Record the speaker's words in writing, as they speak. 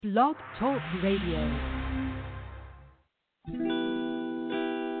Blog Talk Radio.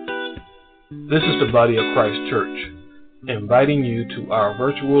 This is the Body of Christ Church, inviting you to our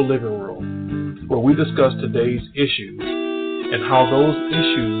virtual living room, where we discuss today's issues and how those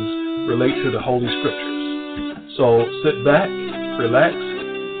issues relate to the Holy Scriptures. So sit back, relax,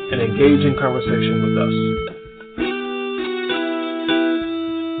 and engage in conversation with us.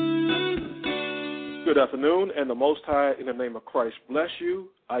 Good afternoon, and the Most High, in the name of Christ, bless you.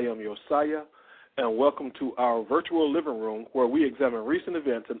 I am Josiah, and welcome to our virtual living room where we examine recent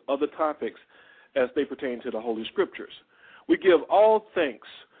events and other topics as they pertain to the Holy Scriptures. We give all thanks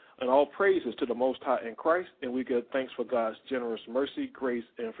and all praises to the Most High in Christ, and we give thanks for God's generous mercy, grace,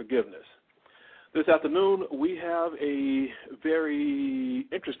 and forgiveness. This afternoon, we have a very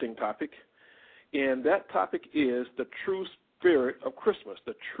interesting topic, and that topic is the true spirit of Christmas,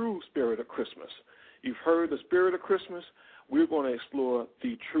 the true spirit of Christmas. You've heard the spirit of Christmas. We're going to explore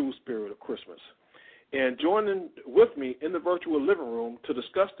the true spirit of Christmas. And joining with me in the virtual living room to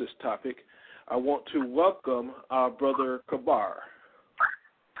discuss this topic, I want to welcome our brother Kabar.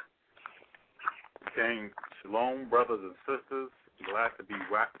 Saying shalom, brothers and sisters. Glad to be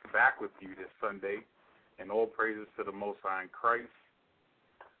back with you this Sunday, and all praises to the Most High in Christ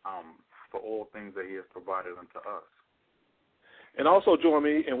for all things that He has provided unto us. And also join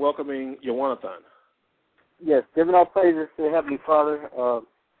me in welcoming Yawanathan. Yes, giving all praises to the Heavenly Father. I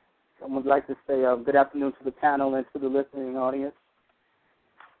would like to say good afternoon to the panel and to the listening audience.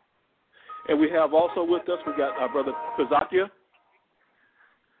 And we have also with us, we got our brother Kazakia.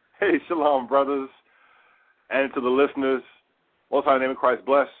 Hey, shalom, brothers, and to the listeners. Most High name of Christ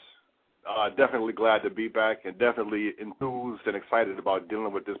bless. Definitely glad to be back, and definitely enthused and excited about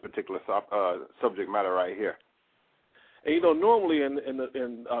dealing with this particular subject matter right here. And, normally in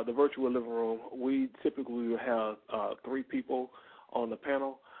the virtual living room, we typically have three people on the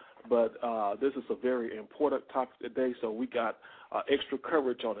panel, but this is a very important topic today, so we got extra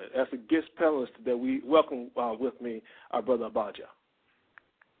coverage on it. As a guest panelist that we welcome with me, our brother Abadja.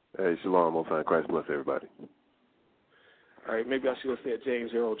 Hey, shalom, Most High Christ bless everybody. All right, maybe I should have said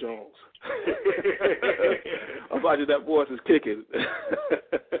James Earl Jones. Abadja, that voice is kicking.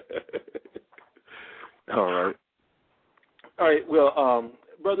 All right. All right, well,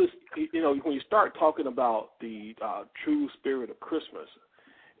 brothers, when you start talking about the true spirit of Christmas,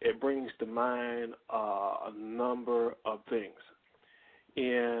 it brings to mind a number of things.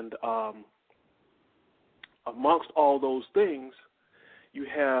 And amongst all those things, you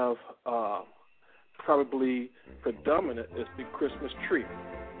have probably predominant is the Christmas tree.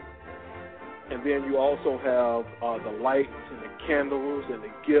 And then you also have the lights and the candles and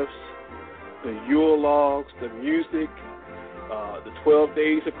the gifts, the Yule logs, the music, the 12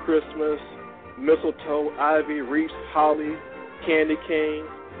 days of Christmas, mistletoe, ivy, wreaths, holly, candy cane,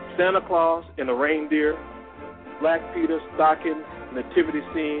 Santa Claus and the reindeer, Black Peter, stockings, nativity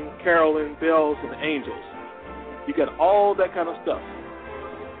scene, caroling, bells, and angels. You got all that kind of stuff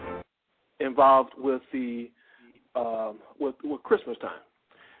involved with the with Christmas time.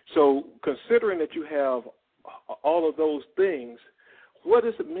 So considering that you have all of those things, what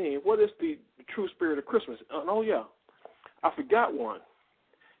does it mean? What is the true spirit of Christmas? Oh, yeah. I forgot one,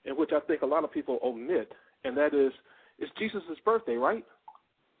 in which I think a lot of people omit, and that is, it's Jesus' birthday, right?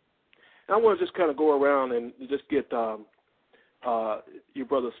 And I want to just kind of go around and just get your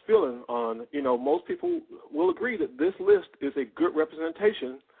brother's feeling on, most people will agree that this list is a good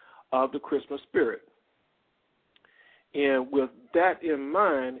representation of the Christmas spirit. And with that in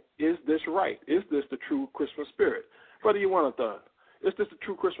mind, is this right? Is this the true Christmas spirit? Brother Yawanathan, is this the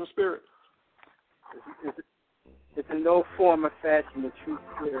true Christmas spirit? It's in no form or fashion the true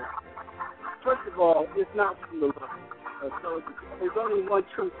spirit. First of all, it's not from the Lord. So there's only one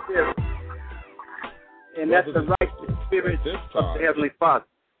true spirit, and that's the righteous spirit of the Heavenly Father.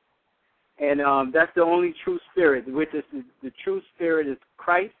 And that's the only true spirit, which is the true spirit is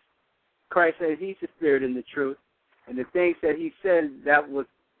Christ. Christ said He's the spirit and the truth. And the things that He said that was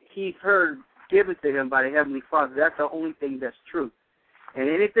He heard given to Him by the Heavenly Father, that's the only thing that's true. And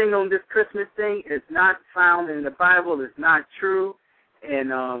anything on this Christmas thing is not found in the Bible, it's not true,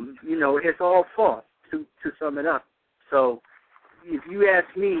 and, it's all false, to sum it up. So if you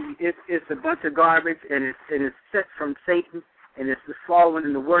ask me, it's a bunch of garbage, and it's set from Satan, and it's the following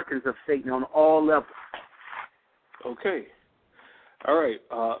and the workings of Satan on all levels. Okay. All right.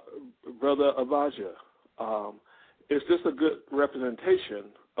 Brother Abadja, is this a good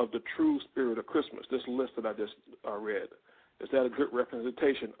representation of the true spirit of Christmas, this list that I just read? Is that a good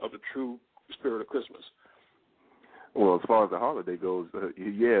representation of the true spirit of Christmas? Well, as far as the holiday goes,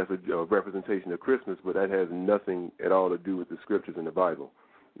 yeah, it's a representation of Christmas, but that has nothing at all to do with the scriptures in the Bible.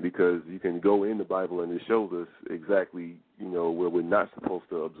 because you can go in the Bible and it shows us exactly, where we're not supposed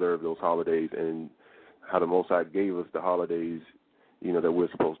to observe those holidays and how the Most High gave us the holidays, that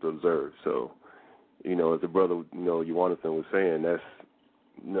we're supposed to observe. So, as the brother, Jonathan was saying,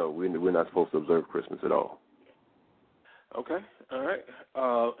 we're not supposed to observe Christmas at all. Okay, all right.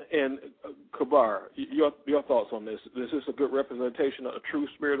 And Kabar, your thoughts on this? Is this a good representation of the true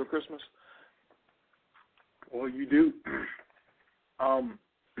spirit of Christmas? Well, you do.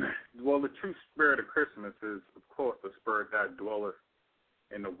 Well, the true spirit of Christmas is, of course, the spirit that dwelleth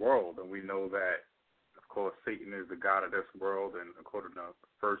in the world, and we know that, of course, Satan is the god of this world, and according to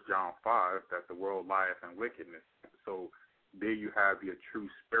 1 John 5, that the world lieth in wickedness. So there you have your true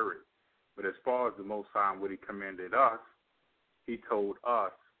spirit. But as far as the Most High and what he commanded us, he told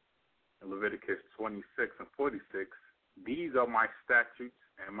us in Leviticus 26 and 46, these are my statutes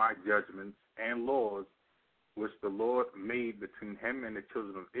and my judgments and laws which the Lord made between him and the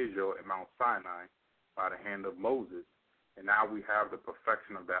children of Israel at Mount Sinai by the hand of Moses. And now we have the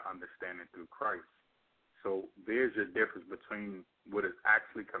perfection of that understanding through Christ. So there's your difference between what is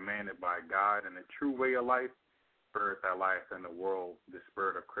actually commanded by God and the true way of life, spirit that lieth in the world, the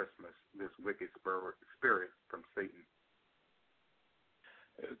spirit of Christmas, this wicked spirit from Satan.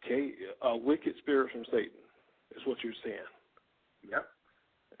 Okay, a wicked spirit from Satan is what you're saying. Yep.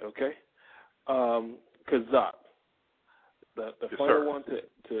 Okay. Kazak, the yes, final sir. one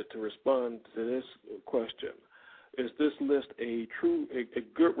to respond to this question. Is this list a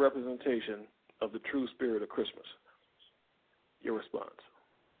good representation of the true spirit of Christmas? Your response.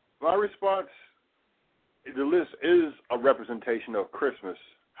 My response, the list is a representation of Christmas.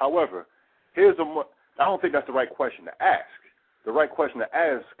 However, I don't think that's the right question to ask. The right question to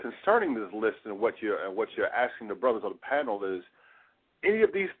ask concerning this list and what you're asking the brothers on the panel is, any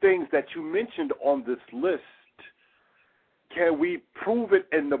of these things that you mentioned on this list, can we prove it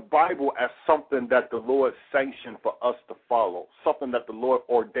in the Bible as something that the Lord sanctioned for us to follow, something that the Lord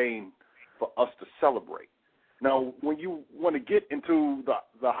ordained for us to celebrate? Now, when you want to get into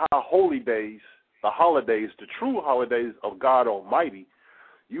the high holy days, the holidays, the true holidays of God Almighty,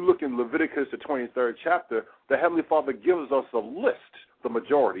 you look in Leviticus, the 23rd chapter, the Heavenly Father gives us a list, the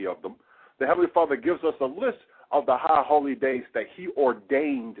majority of them. The Heavenly Father gives us a list of the high holy days that he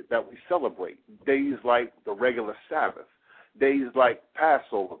ordained that we celebrate. Days like the regular Sabbath, days like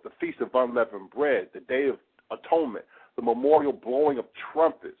Passover, the Feast of Unleavened Bread, the Day of Atonement, the memorial blowing of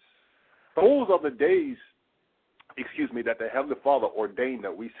trumpets. Those are the days, that the Heavenly Father ordained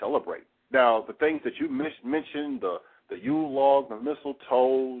that we celebrate. Now, the things that you mentioned, the Yule log, the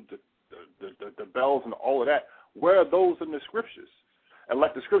mistletoe, the bells and all of that, where are those in the Scriptures? And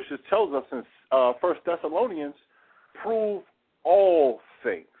like the Scriptures tells us in 1 Thessalonians, prove all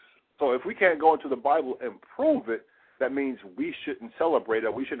things. So if we can't go into the Bible and prove it, that means we shouldn't celebrate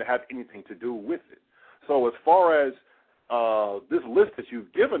it. We shouldn't have anything to do with it. So as far as this list that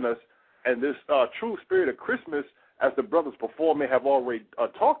you've given us and this true spirit of Christmas, as the brothers before me have already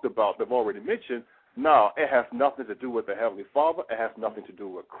talked about, they've already mentioned, no, it has nothing to do with the Heavenly Father. It has nothing to do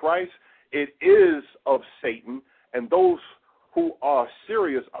with Christ. It is of Satan, and those who are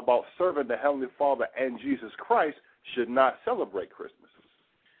serious about serving the Heavenly Father and Jesus Christ should not celebrate Christmas.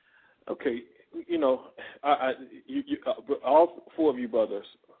 Okay, all four of you brothers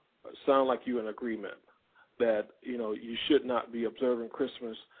sound like you're in agreement that, you should not be observing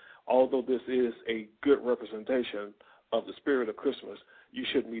Christmas. Although this is a good representation of the spirit of Christmas, you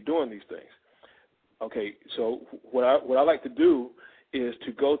shouldn't be doing these things. Okay, so what I like to do is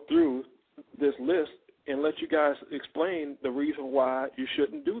to go through this list and let you guys explain the reason why you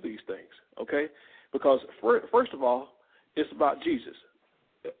shouldn't do these things, okay? Because, first of all, it's about Jesus.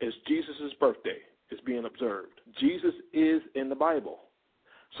 It's Jesus' birthday. It's being observed. Jesus is in the Bible.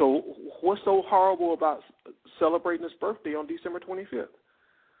 So what's so horrible about celebrating his birthday on December 25th?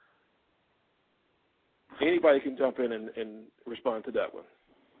 Anybody can jump in and respond to that one.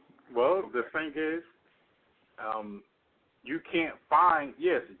 Well, the thing is, you can't find,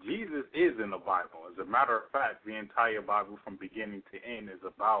 yes, Jesus is in the Bible. As a matter of fact, the entire Bible from beginning to end is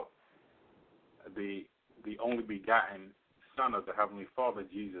about the only begotten Son of the Heavenly Father,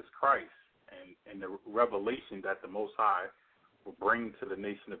 Jesus Christ, and the revelation that the Most High will bring to the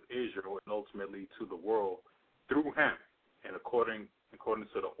nation of Israel and ultimately to the world through him, and according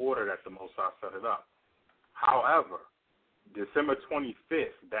to the order that the Most High set it up. However, December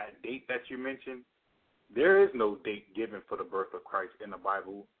 25th, that date that you mentioned, there is no date given for the birth of Christ in the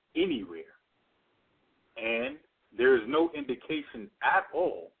Bible anywhere. And there is no indication at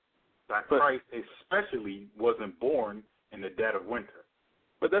all that Christ especially wasn't born in the dead of winter.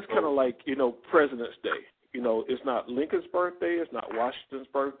 But that's kind of like, President's Day. it's not Lincoln's birthday, it's not Washington's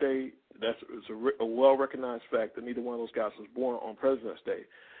birthday. It's a well-recognized fact that neither one of those guys was born on President's Day.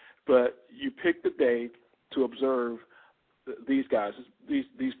 But you pick the day to observe these guys,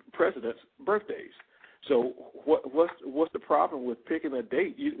 these presidents' birthdays. So what's the problem with picking a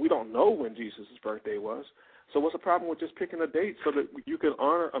date? We don't know when Jesus' birthday was. So what's the problem with just picking a date so that you can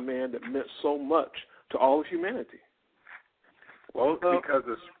honor a man that meant so much to all of humanity? Well, because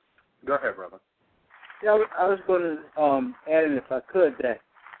it's... Go ahead, brother. Yeah, I was going to add in, if I could, that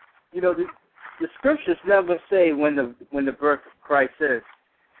the scriptures never say when the birth of Christ is,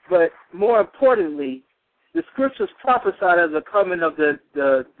 but more importantly, the scriptures prophesied of the coming of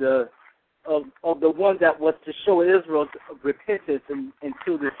the one that was to show Israel repentance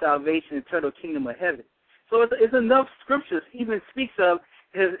into the salvation, eternal kingdom of heaven. So it's enough scriptures even speaks of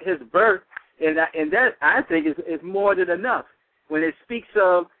his birth, and that I think is more than enough. When it speaks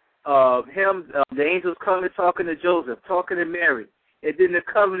of him, the angels coming talking to Joseph, talking to Mary, and then the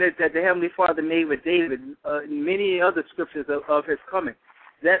covenant that the Heavenly Father made with David, many other scriptures of his coming.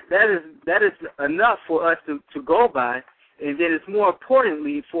 That is enough for us to go by, and then it's more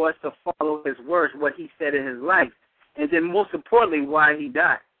importantly for us to follow his words, what he said in his life, and then most importantly why he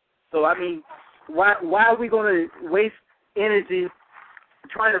died. So I mean, why are we going to waste energy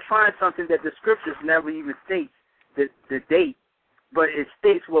trying to find something that the scriptures never even states the date, but it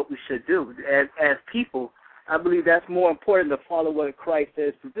states what we should do as people? I believe that's more important to follow what Christ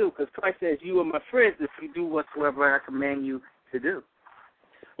says to do, because Christ says, "You are my friends if you do whatsoever I command you to do."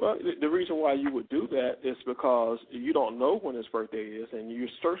 Well, the reason why you would do that is because you don't know when his birthday is, and you're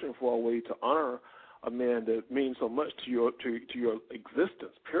searching for a way to honor a man that means so much to your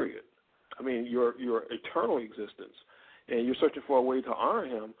existence. Period. I mean, your eternal existence, and you're searching for a way to honor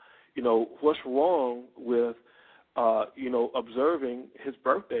him. What's wrong with observing his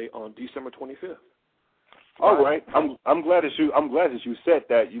birthday on December 25th? All right, I'm glad that you said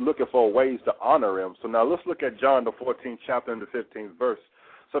that. You're looking for ways to honor him. So now let's look at John the 14th chapter and the 15th verse,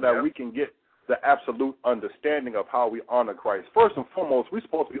 so that we can get the absolute understanding of how we honor Christ. First and foremost, we're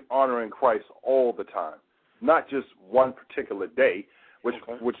supposed to be honoring Christ all the time, not just one particular day, which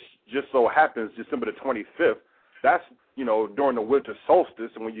just so happens December the 25th. That's during the winter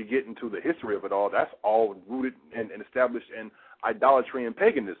solstice, and when you get into the history of it all, that's all rooted and established in idolatry and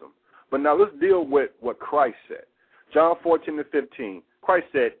paganism. But now let's deal with what Christ said. John 14:15. Christ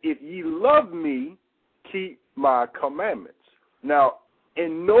said, "If ye love me, keep my commandments." Now,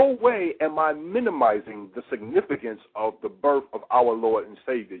 in no way am I minimizing the significance of the birth of our Lord and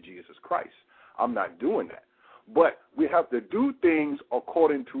Savior, Jesus Christ. I'm not doing that. But we have to do things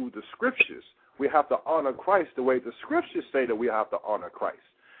according to the Scriptures. We have to honor Christ the way the Scriptures say that we have to honor Christ.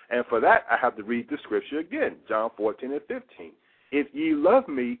 And for that, I have to read the Scripture again, John 14:15. "If ye love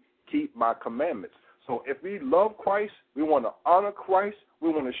me, keep my commandments." So if we love Christ, we want to honor Christ, we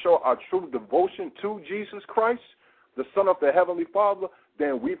want to show our true devotion to Jesus Christ, the Son of the Heavenly Father,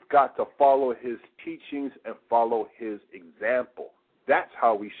 then we've got to follow his teachings and follow his example. That's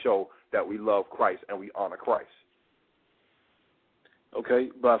how we show that we love Christ and we honor Christ. Okay,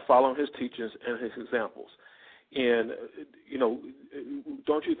 by following his teachings and his examples. And,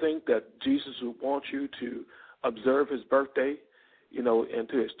 don't you think that Jesus would want you to observe his birthday, and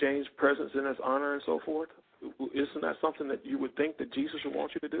to exchange presents in his honor and so forth? Isn't that something that you would think that Jesus would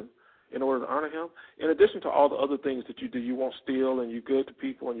want you to do in order to honor him? In addition to all the other things that you do, you won't steal and you're good to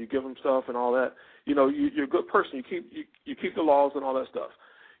people and you give them stuff and all that. You're a good person. You keep the laws and all that stuff.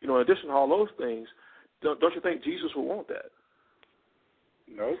 In addition to all those things, don't you think Jesus would want that?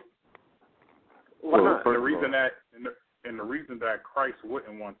 No. Why not? The reason that Christ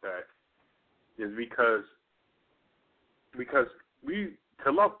wouldn't want that is because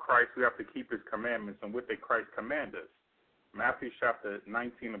to love Christ, we have to keep his commandments, and what did Christ command us? Matthew chapter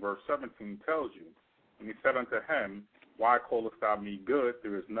 19 and verse 17 tells you, and he said unto him, "Why callest thou me good?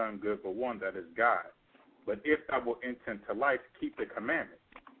 There is none good but one, that is God. But if thou wilt enter into life, keep the commandments."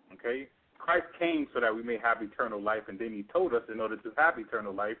 Okay? Christ came so that we may have eternal life, and then he told us in order to have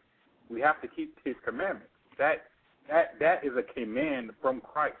eternal life, we have to keep his commandments. That is a command from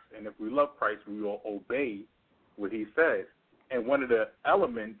Christ, and if we love Christ, we will obey what he says. And one of the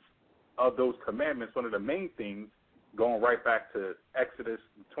elements of those commandments, one of the main things, going right back to Exodus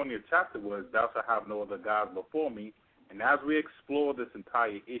 20th chapter, was, "Thou shalt have no other gods before me." And as we explore this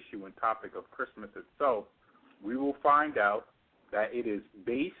entire issue and topic of Christmas itself, we will find out that it is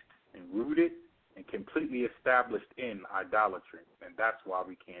based and rooted and completely established in idolatry, and that's why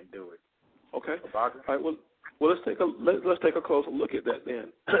we can't do it. Okay. All right. Well, let's take a closer look at that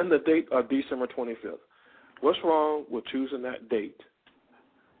then. The date of December 25th. What's wrong with choosing that date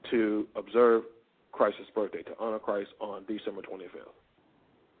to observe Christ's birthday, to honor Christ on December 25th.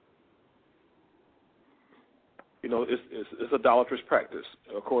 You know, it's idolatrous practice,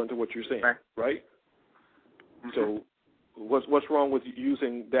 according to what you're saying, right? Mm-hmm. So what's wrong with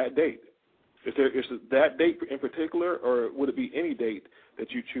using that date? Is that date in particular, or would it be any date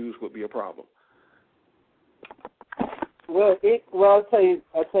that you choose would be a problem? Well, I'll tell you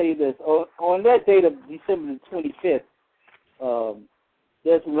this. On that date of December the 25th,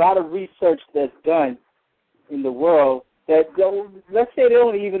 there's a lot of research that's done in the world that let's say they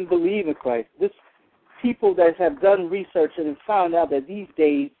don't even believe in Christ. This people that have done research and have found out that these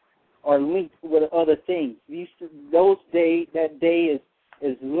days are linked with other things. That day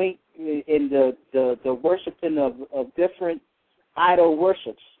is linked in the worshiping of different idol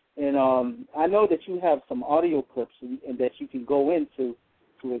worships. And I know that you have some audio clips and that you can go into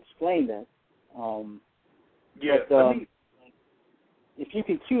to explain that. If you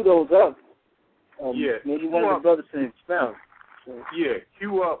can cue those up, maybe one of the brothers can expound. So. Yeah,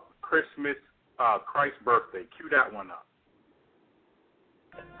 cue up Christmas, Christ's birthday. Cue that one up.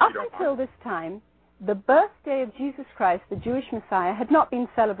 Up until this time, the birthday of Jesus Christ, the Jewish Messiah, had not been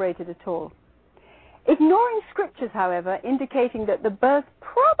celebrated at all. Ignoring scriptures, however, indicating that the birth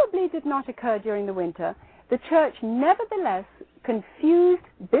probably did not occur during the winter, the church nevertheless confused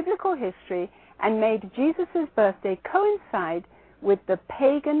biblical history and made Jesus' birthday coincide with the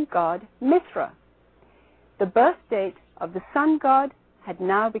pagan god Mithra. The birth date of the sun god had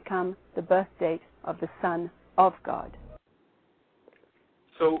now become the birth date of the Son of God.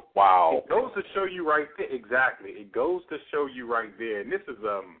 So, wow. It goes to show you right there. Exactly. It goes to show you right there. And this is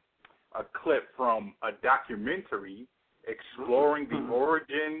a clip from a documentary exploring the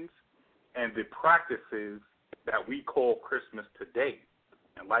origins and the practices that we call Christmas today.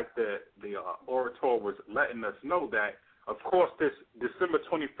 And like the orator was letting us know that, of course, this December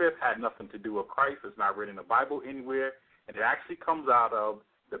 25th had nothing to do with Christ. It's not written in the Bible anywhere. And it actually comes out of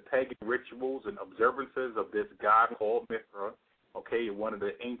the pagan rituals and observances of this god called Mithra, okay, one of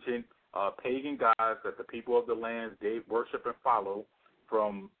the ancient pagan gods that the people of the land, they worship and follow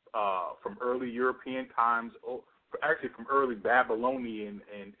from early European times, actually from early Babylonian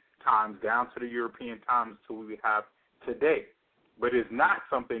and times down to the European times to what we have today. But it's not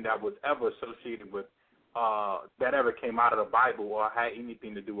something that was ever associated with, that ever came out of the Bible or had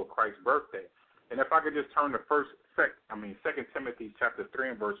anything to do with Christ's birthday. And if I could just turn to 2 Timothy chapter 3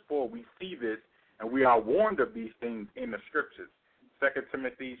 and verse 4, we see this and we are warned of these things in the scriptures. 2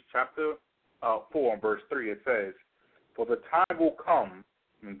 Timothy chapter 4 and verse 3, it says, "For the time will come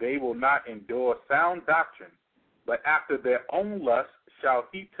when they will not endure sound doctrine, but after their own lust shall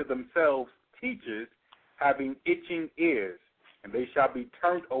heap to themselves teachers having itching ears, and they shall be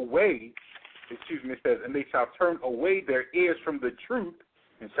turned away, it says, and they shall turn away their ears from the truth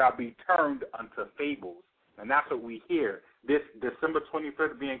and shall be turned unto fables." And that's what we hear. This December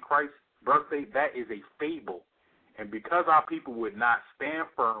 25th being Christ's birthday, that is a fable. And because our people would not stand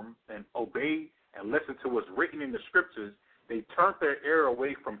firm and obey and listen to what's written in the scriptures, they turned their ear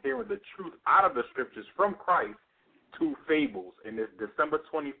away from hearing the truth out of the scriptures from Christ to fables. And this December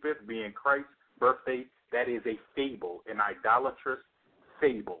 25th being Christ's birthday, that is a fable, an idolatrous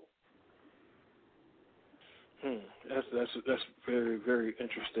fable. That's very, very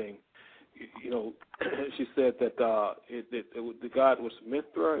interesting. You know, she said that the god was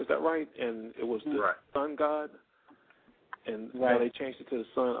Mithra, is that right? And it was the sun god, and now they changed it to the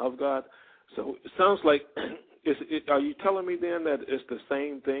Son of God. So it sounds like, are you telling me then that it's the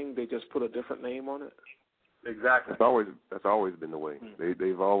same thing? They just put a different name on it? Exactly. That's always been the way.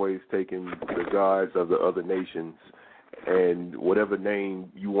 They've always taken the gods of the other nations, and whatever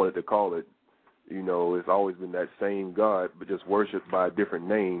name you wanted to call it, you know, it's always been that same God, but just worshipped by a different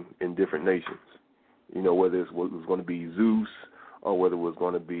name in different nations. You know, whether it was going to be Zeus, or whether it was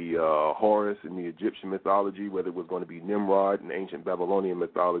going to be Horus in the Egyptian mythology, whether it was going to be Nimrod in ancient Babylonian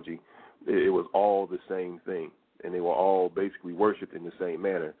mythology, it was all the same thing. And they were all basically worshipped in the same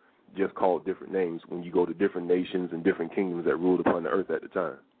manner, just called different names when you go to different nations and different kingdoms that ruled upon the earth at the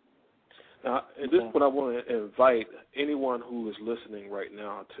time. Now, at this point, I want to invite anyone who is listening right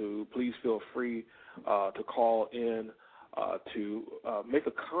now to please feel free to call in to make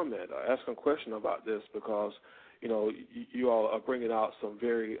a comment or ask a question about this, because, you know, you all are bringing out some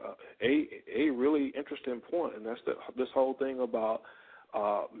very a really interesting point, and that's this whole thing about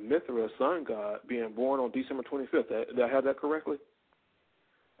Mithra, sun god, being born on December 25th. Did I have that correctly?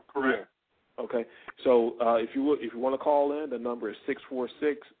 Correct. Okay, so if you want to call in, the number is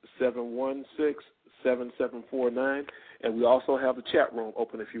 646-716-7749, and we also have the chat room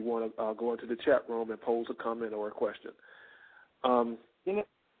open if you want to go into the chat room and pose a comment or a question. You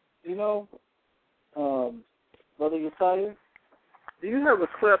know, Brother Josiah, do you have a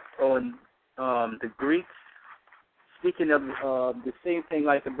clip on the Greeks speaking of the same thing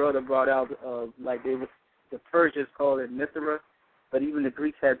like the brother brought out, like the Persians called it Mithra, but even the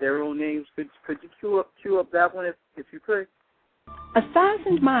Greeks had their own names? Could you cue up that one if you could?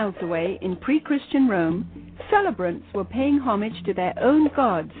 1,000 miles away in pre-Christian Rome, celebrants were paying homage to their own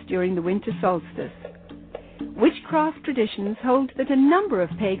gods during the winter solstice. Witchcraft traditions hold that a number of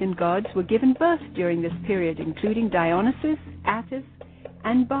pagan gods were given birth during this period, including Dionysus, Attis,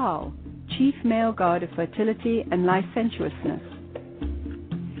 and Baal, chief male god of fertility and licentiousness.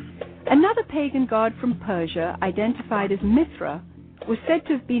 Another pagan god from Persia, identified as Mithra, was said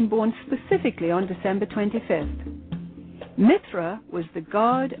to have been born specifically on December 25th. Mithra was the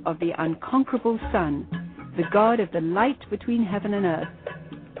god of the unconquerable sun, the god of the light between heaven and earth,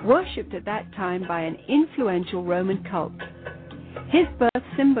 worshipped at that time by an influential Roman cult. His birth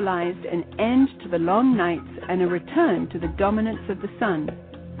symbolized an end to the long nights and a return to the dominance of the sun.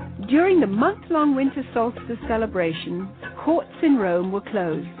 During the month-long winter solstice celebration, courts in Rome were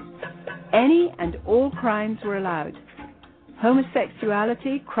closed. Any and all crimes were allowed.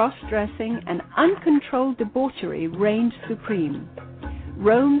 Homosexuality, cross-dressing, and uncontrolled debauchery reigned supreme.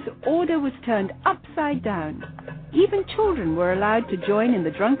 Rome's order was turned upside down. Even children were allowed to join in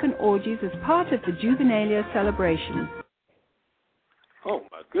the drunken orgies as part of the Juvenalia celebration. Oh,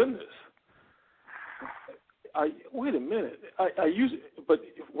 my goodness. Wait a minute. But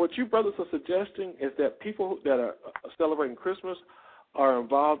what you brothers are suggesting is that people that are celebrating Christmas are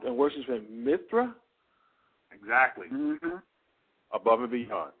involved in worshiping Mithra? Exactly. Mm-hmm. Above and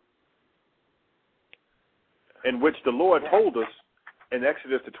beyond. In which the Lord told us in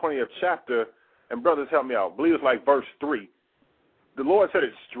Exodus, the 20th chapter, and brothers, help me out, I believe it's like verse 3. The Lord said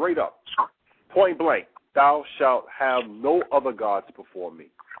it straight up, point blank, thou shalt have no other gods before me.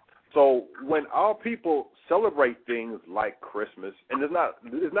 So when our people celebrate things like Christmas, and it's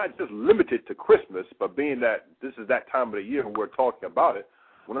not just limited to Christmas, but being that this is that time of the year when we're talking about it,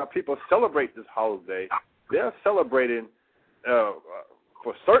 when our people celebrate this holiday, they're celebrating,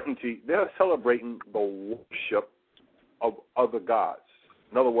 for certainty, they're celebrating the worship of other gods.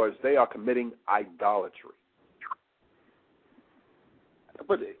 In other words, they are committing idolatry.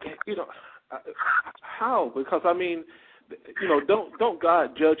 But, how? Because, don't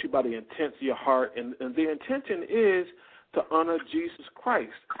God judge you by the intents of your heart? And the intention is to honor Jesus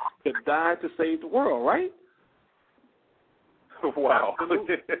Christ, to die to save the world, right? Wow.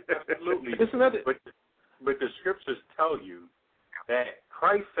 Absolutely. Isn't that it? But the scriptures tell you that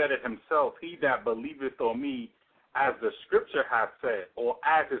Christ said it himself, he that believeth on me, as the scripture has said, or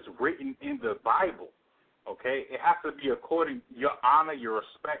as it's written in the Bible, okay? It has to be according your honor, your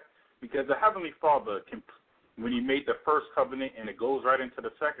respect, because the Heavenly Father, when he made the first covenant, and it goes right into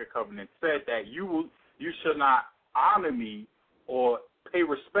the second covenant, said that you should not honor me or pay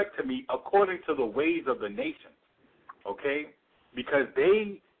respect to me according to the ways of the nations, okay? Because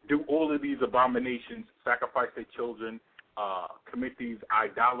they do all of these abominations, sacrifice their children, commit these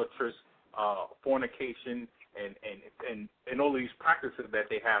idolatrous fornication, and all these practices that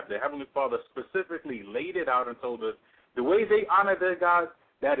they have. The Heavenly Father specifically laid it out and told us the way they honor their God,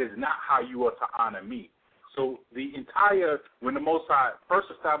 that is not how you are to honor me. So when the Most High first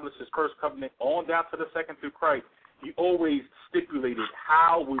established his first covenant on down to the second through Christ, he always stipulated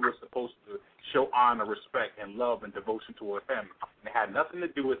how we were supposed to show honor, respect, and love and devotion toward him. And it had nothing to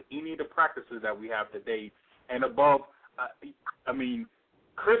do with any of the practices that we have today. And above,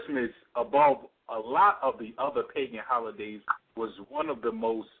 Christmas, above a lot of the other pagan holidays, was one of the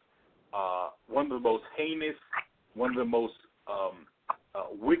most heinous, one of the most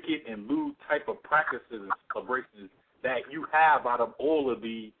wicked and lewd type of practices and celebrations that you have out of all of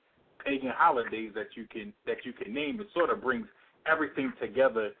the pagan holidays that you can name. It sort of brings everything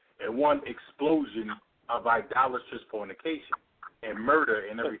together in one explosion of idolatrous fornication and murder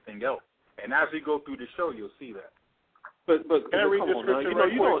and everything else. And as we go through the show, you'll see that. But come on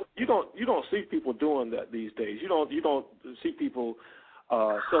now. You don't see people doing that these days. You don't see people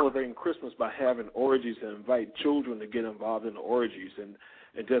celebrating Christmas by having orgies and invite children to get involved in the orgies and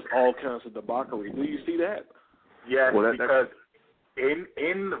just all kinds of debauchery. Do you see that? Yes, because in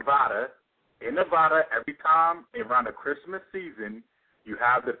Nevada, every time around the Christmas season, you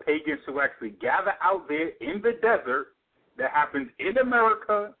have the pagans who actually gather out there in the desert. That happens in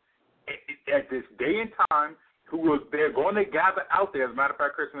America at this day and time. They're going to gather out there. As a matter of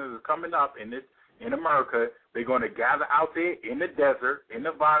fact, Christmas is coming up in America. They're going to gather out there in the desert, in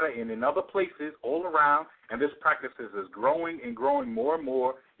Nevada, and in other places all around. And this practice is growing and growing more and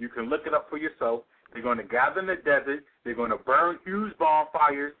more. You can look it up for yourself. They're going to gather in the desert. They're going to burn huge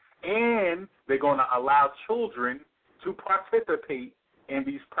bonfires, and they're going to allow children to participate in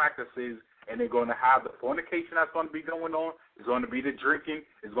these practices, and they're going to have the fornication that's going to be going on. It's going to be the drinking.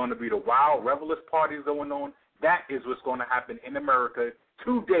 It's going to be the wild, revelous parties going on. That is what's going to happen in America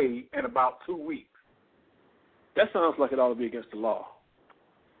today in about 2 weeks. That sounds like it ought to be against the law.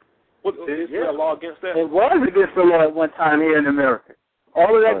 Is there a law against that? It was against the law at one time here in America.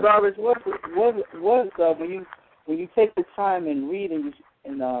 All of that garbage was when you take the time and read and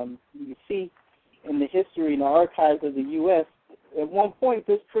you see in the history and the archives of the U.S., at one point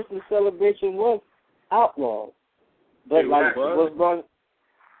this Christmas celebration was outlawed. But like was brought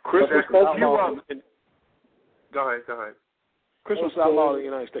Christmas outlawed. Go ahead. Christmas outlawed in the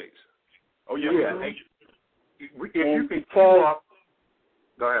United States. Oh yeah. If you can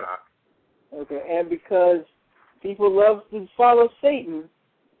go ahead. Okay, and because people love to follow Satan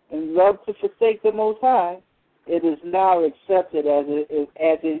and love to forsake the Most High, it is now accepted as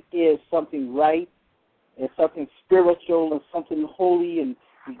it is something right and something spiritual and something holy and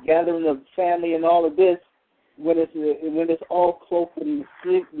the gathering of family and all of this. When it's all cloaked in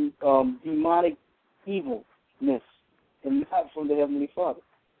demonic evilness and not from the Heavenly Father.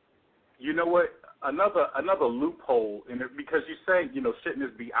 You know what? Another loophole, because you say, shouldn't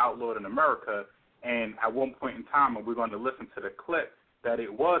this be outlawed in America? And at one point in time, and we're going to listen to the clip, that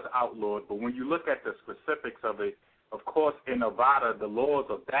it was outlawed. But when you look at the specifics of it, of course, in Nevada, the laws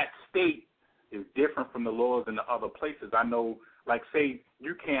of that state is different from the laws in the other places. I know, like, say,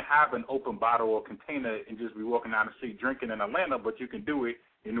 you can't have an open bottle or container and just be walking down the street drinking in Atlanta, but you can do it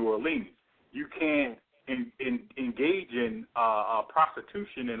in New Orleans. You can't engage in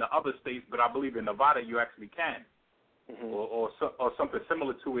prostitution in the other states, but I believe in Nevada you actually can, or something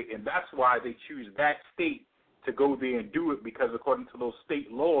similar to it, and that's why they choose that state to go there and do it, because according to those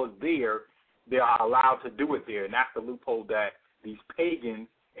state laws there, they are allowed to do it there, and that's the loophole that these pagans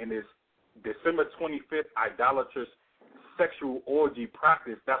and this December 25th idolatrous sexual orgy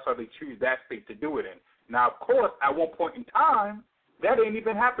practice, that's why they choose that state to do it in. Now, of course, at one point in time, that ain't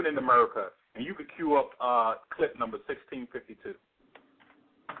even happened in America. And you could cue up clip number 1652.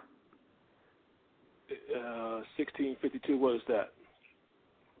 1652, what is that?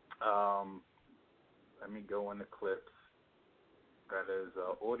 Let me go in the clips. That is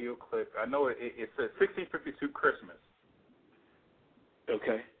an audio clip. I know it says 1652 Christmas.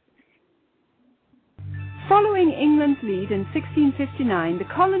 Okay. Following England's lead in 1659, the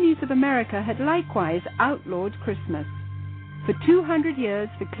colonies of America had likewise outlawed Christmas. For 200 years,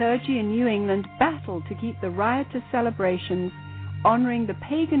 the clergy in New England battled to keep the riotous celebrations honoring the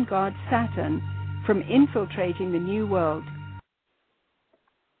pagan god Saturn from infiltrating the New World.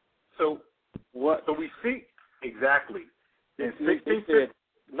 So we see exactly. They said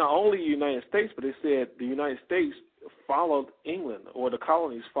not only the United States, but they said the United States followed England, or the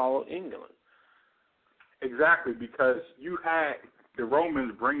colonies followed England. Exactly, because you had the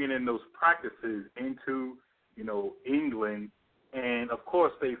Romans bringing in those practices into England, and of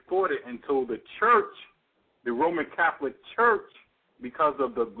course they fought it until the church, the Roman Catholic Church, because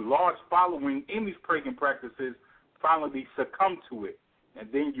of the large following in these pagan practices, finally succumbed to it. And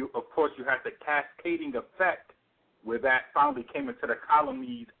then you had the cascading effect where that finally came into the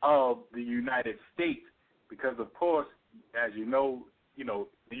colonies of the United States, because of course, as you know,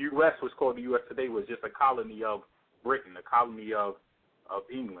 the U.S. was called the U.S. today, was just a colony of Britain, a colony of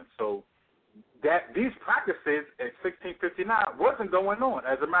England. So that these practices at 1659 wasn't going on.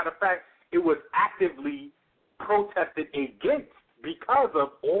 As a matter of fact, it was actively protested against because of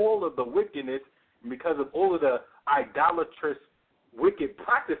all of the wickedness, because of all of the idolatrous, wicked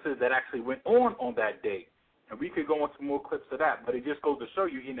practices that actually went on that day. And we could go into more clips of that, but it just goes to show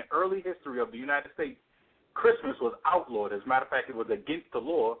you, in the early history of the United States, Christmas was outlawed. As a matter of fact, it was against the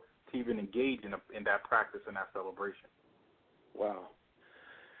law to even engage in that practice and that celebration. Wow.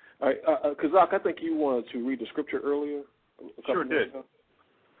 All right, Kazak, I think you wanted to read the scripture earlier. Sure did.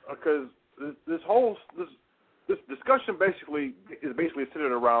 Because this discussion is basically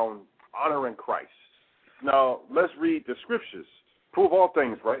centered around honoring Christ. Now, let's read the scriptures. Prove all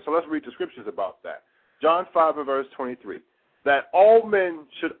things, right? So let's read the scriptures about that. John 5 and verse 23. That all men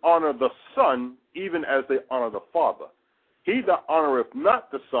should honor the Son even as they honor the Father. He that honoreth not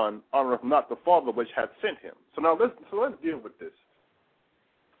the Son honoreth not the Father which hath sent him. So now let's deal with this.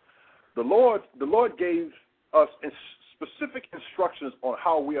 The Lord gave us specific instructions on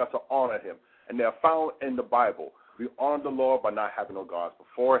how we are to honor him, and they are found in the Bible. We honor the Lord by not having no gods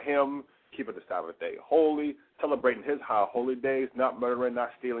before him, keeping the Sabbath day holy, celebrating his high holy days, not murdering,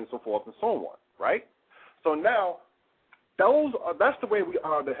 not stealing, so forth and so on, right? So now, that's the way we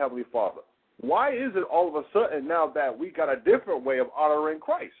honor the Heavenly Father. Why is it all of a sudden now that we got a different way of honoring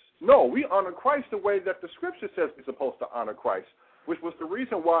Christ? No, we honor Christ the way that the Scripture says we're supposed to honor Christ, which was the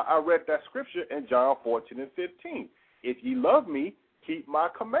reason why I read that Scripture in John 14 and 15. If ye love me, keep my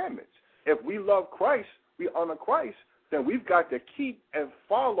commandments. If we love Christ, we honor Christ, then we've got to keep and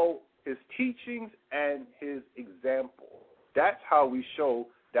follow his teachings and his example. That's how we show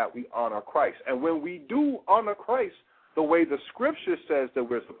that we honor Christ. And when we do honor Christ the way the Scripture says that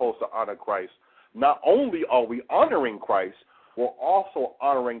we're supposed to honor Christ, not only are we honoring Christ, we're also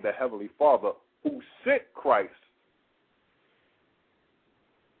honoring the Heavenly Father who sent Christ.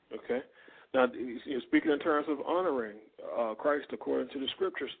 Okay. Now, you're speaking in terms of honoring Christ according to the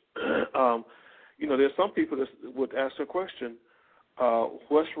Scriptures. There's some people that would ask the question,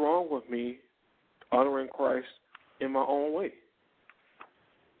 what's wrong with me honoring Christ in my own way?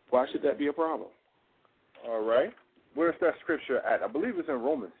 Why should that be a problem? All right. Where's that scripture at? I believe it's in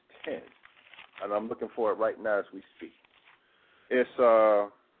Romans 10, and I'm looking for it right now as we speak. It's,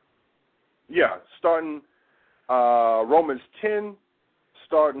 starting Romans 10,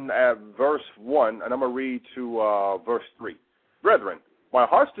 starting at verse 1, and I'm going to read to verse 3. Brethren, my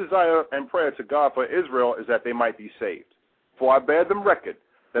heart's desire and prayer to God for Israel is that they might be saved. For I bear them record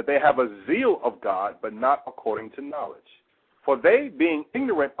that they have a zeal of God, but not according to knowledge. For they, being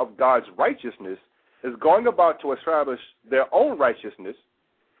ignorant of God's righteousness, is going about to establish their own righteousness,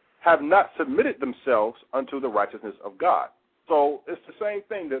 have not submitted themselves unto the righteousness of God. So it's the same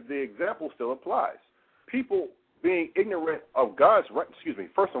thing, that the example still applies. People being ignorant of God's,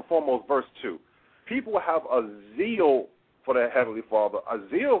 first and foremost, verse 2. People have a zeal for their Heavenly Father, a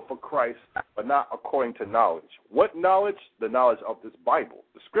zeal for Christ, but not according to knowledge. What knowledge? The knowledge of this Bible,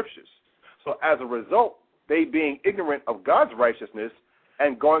 the Scriptures. So as a result, they being ignorant of God's righteousness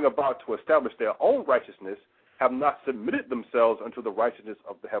and going about to establish their own righteousness, have not submitted themselves unto the righteousness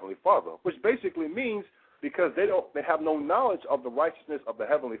of the Heavenly Father, which basically means because they have no knowledge of the righteousness of the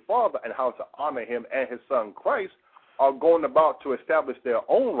Heavenly Father and how to honor him and his Son Christ, are going about to establish their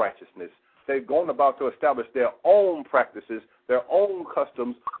own righteousness. They're going about to establish their own practices, their own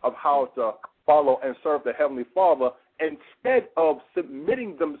customs of how to follow and serve the Heavenly Father, instead of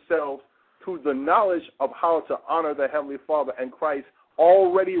submitting themselves to the knowledge of how to honor the Heavenly Father and Christ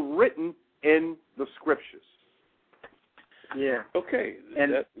already written in the Scriptures. Yeah. Okay.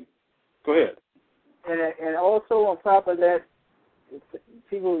 And go ahead. And also on top of that,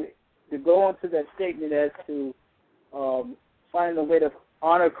 people to go on to that statement as to finding a way to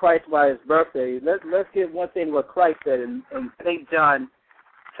honor Christ by his birthday. Let's get one thing what Christ said in St. John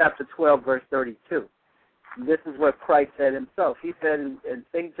chapter 12, verse 32. This is what Christ said himself. He said in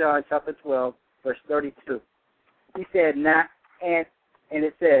St. John chapter 12, verse 32. He said, and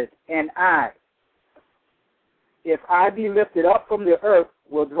it says, and I, if I be lifted up from the earth,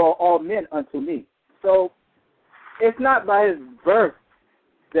 will draw all men unto me. So it's not by his birth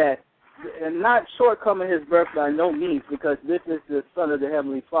that, and not shortcoming his birth by no means, because this is the Son of the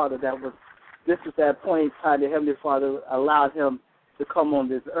Heavenly Father this was that point in time the Heavenly Father allowed him to come on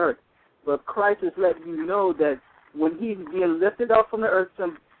this earth. But Christ is letting you know that when he's being lifted up from the earth,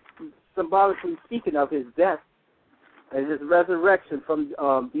 symbolically speaking of his death and his resurrection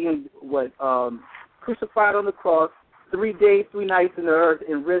from being crucified on the cross, 3 days, 3 nights in the earth,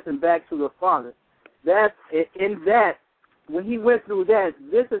 and risen back to the Father. When he went through that,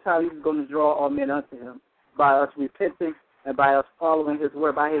 this is how he's going to draw all men unto him, by us repenting and by us following his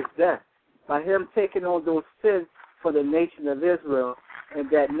word, by his death, by him taking on those sins for the nation of Israel, and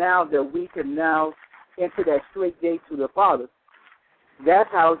that now that we can now enter that straight gate to the Father. That's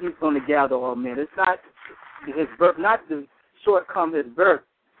how he's going to gather all men. It's not his birth, not to shortcome his birth,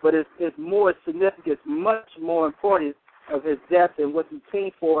 but it's more significant, much more important of his death and what he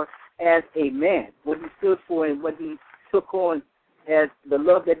came for as a man, what he stood for and what he took on as the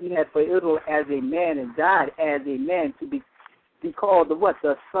love that he had for Israel as a man and died as a man to be called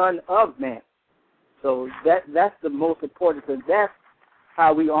the Son of Man. So that's the most important thing. That's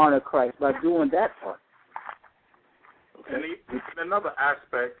how we honor Christ, by doing that part. Okay. And another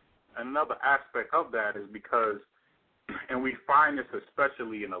aspect of that is because, and we find this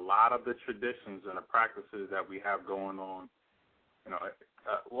especially in a lot of the traditions and the practices that we have going on,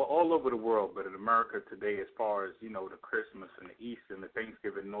 all over the world, but in America today, as far as, the Christmas and the Easter and the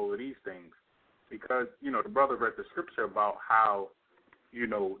Thanksgiving and all of these things, because, the brother read the scripture about how,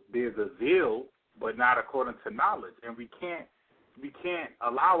 there's a zeal, but not according to knowledge. And we can't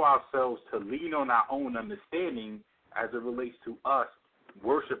allow ourselves to lean on our own understanding as it relates to us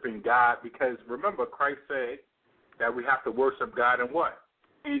worshiping God, because remember, Christ said that we have to worship God in what?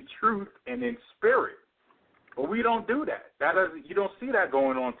 In truth and in spirit. But we don't do that. You don't see that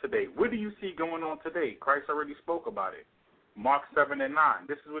going on today. What do you see going on today? Christ already spoke about it. Mark 7 and 9.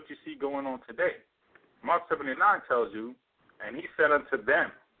 This is what you see going on today. Mark 7 and 9 tells you, and he said unto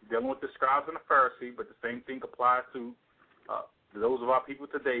them, dealing with the scribes and the Pharisees, but the same thing applies to those of our people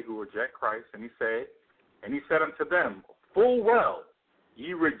today who reject Christ. And he said unto them, full well,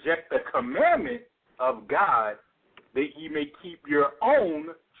 ye reject the commandment of God, that ye may keep your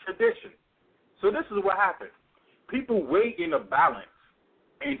own tradition. So this is what happens. People weigh in a balance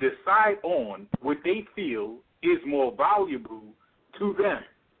and decide on what they feel is more valuable to them.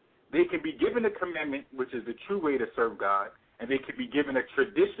 They can be given a commandment, which is the true way to serve God, and they can be given a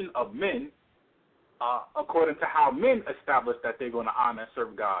tradition of men according to how men establish that they're going to honor and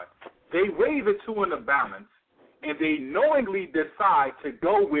serve God. They weigh the two in a balance, and they knowingly decide to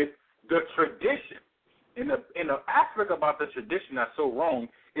go with the tradition. And the aspect about the tradition that's so wrong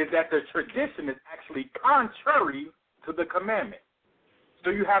is that the tradition is actually contrary to the commandment. So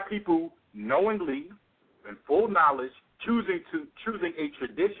you have people knowingly, in full knowledge, choosing a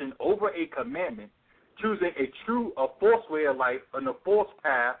tradition over a commandment, choosing a false way of life and a false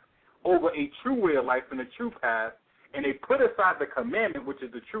path over a true way of life and a true path, and they put aside the commandment, which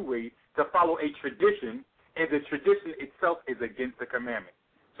is the true way, to follow a tradition, and the tradition itself is against the commandment.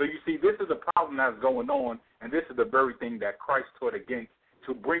 So you see, this is a problem that's going on, and this is the very thing that Christ taught against,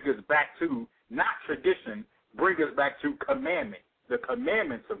 to bring us back to, not tradition, bring us back to commandment, the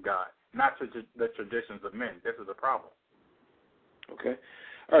commandments of God, not the traditions of men. This is a problem. Okay.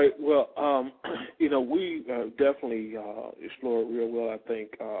 All right. Well, we definitely explored real well, I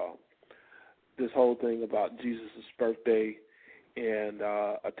think, this whole thing about Jesus' birthday. And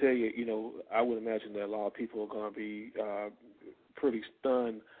I tell you, I would imagine that a lot of people are going to be pretty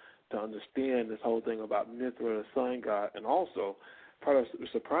stunned to understand this whole thing about Mithra, the sun god, and also probably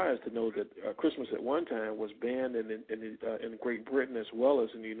surprised to know that Christmas at one time was banned in Great Britain as well as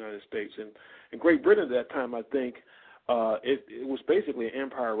in the United States. And in Great Britain at that time, I think it was basically an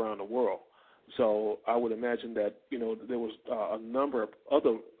empire around the world. So I would imagine that, there was a number of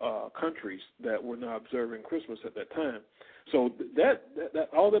other countries that were not observing Christmas at that time. So that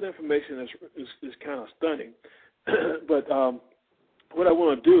all that information is kind of stunning. But what I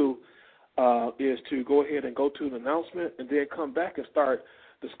want to do is to go ahead and go to an announcement and then come back and start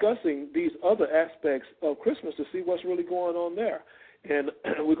discussing these other aspects of Christmas to see what's really going on there. And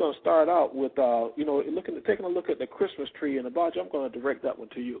we're going to start out with, taking a look at the Christmas tree. And Abaja, I'm going to direct that one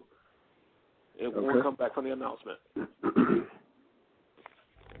to you. And we'll come back from the announcement.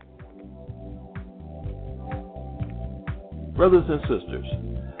 Brothers and sisters,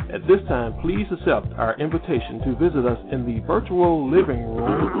 at this time, please accept our invitation to visit us in the virtual living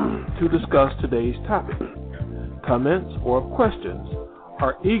room to discuss today's topic. Comments or questions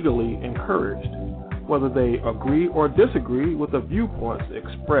are eagerly encouraged, whether they agree or disagree with the viewpoints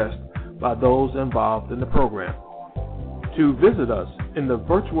expressed by those involved in the program. To visit us in the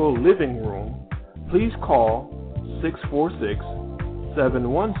virtual living room, please call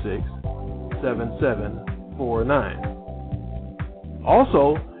 646-716-7749.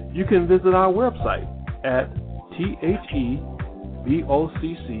 Also, you can visit our website at thebocc.com,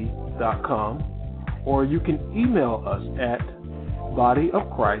 or you can email us at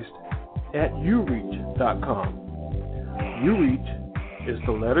bodyofchrist@ureach.com. Ureach is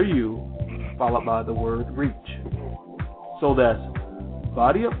the letter U followed by the word reach. So that's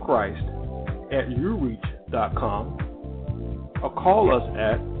bodyofchrist@ureach.com, or call us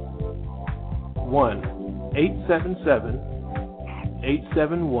at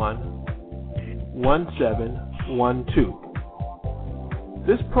 1-877-871-1712.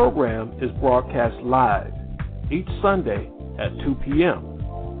 This program is broadcast live each Sunday at 2 p.m.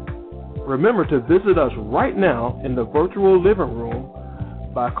 Remember to visit us right now in the virtual living room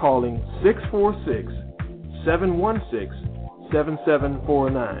by calling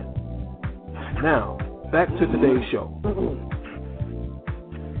 646-716-7749. Now, back to today's show.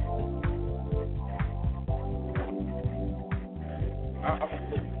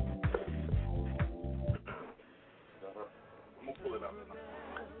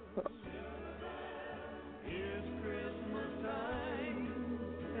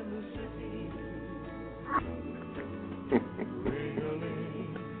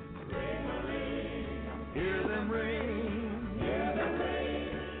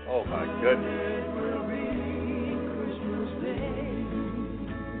 Oh my goodness.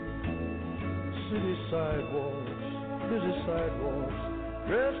 City sidewalks, busy sidewalks,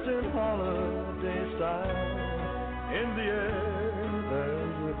 dressed in holiday style. In the air,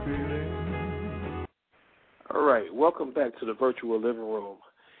 there's a feeling. All right, welcome back to the virtual living room.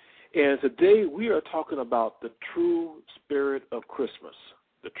 And today we are talking about the true spirit of Christmas,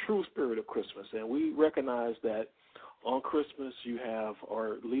 the true spirit of Christmas. And we recognize that on Christmas you have,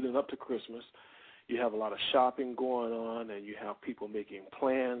 or leading up to Christmas, you have a lot of shopping going on, and you have people making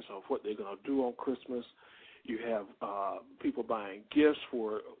plans of what they're going to do on Christmas. You have people buying gifts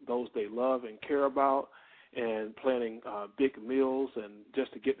for those they love and care about, and planning big meals and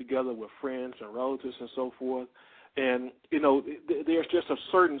just to get together with friends and relatives and so forth. And, there's just a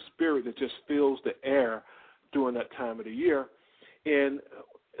certain spirit that just fills the air during that time of the year. And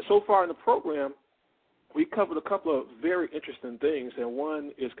so far in the program, we covered a couple of very interesting things, and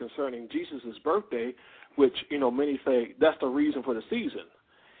one is concerning Jesus' birthday, which, many say that's the reason for the season.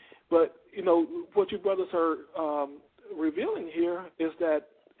 But, what you brothers are revealing here is that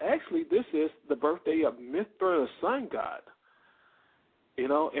actually this is the birthday of Mithra, the sun god.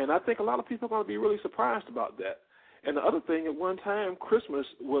 And I think a lot of people are going to be really surprised about that. And the other thing, at one time, Christmas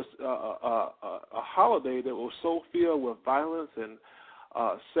was a holiday that was so filled with violence and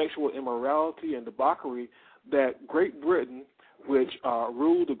sexual immorality and debauchery that Great Britain, which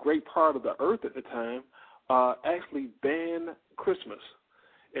ruled a great part of the earth at the time, actually banned Christmas,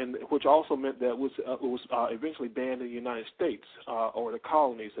 and which also meant that it was eventually banned in the United States or the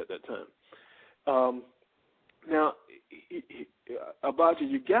colonies at that time. Now, Abadja,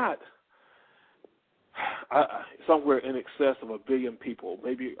 you got somewhere in excess of 1 billion people,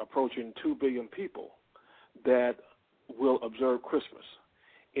 maybe approaching 2 billion people, that will observe Christmas.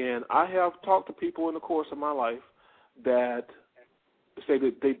 And I have talked to people in the course of my life that say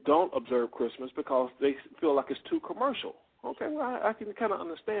that they don't observe Christmas because they feel like it's too commercial. Okay, well, I can kind of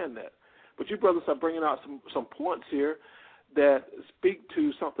understand that. But you brothers are bringing out some points here that speak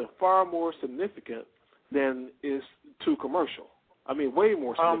to something far more significant than is too commercial. I mean, way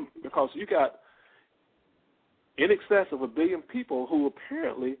more significant, because you got in excess of 1 billion people who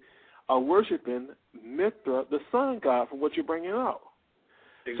apparently are worshiping Mithra, the sun god, from what you're bringing out.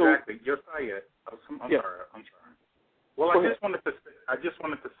 Exactly. So, Josiah, I'm sorry. Well, I just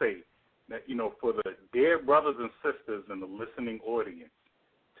wanted to say that, for the dear brothers and sisters in the listening audience,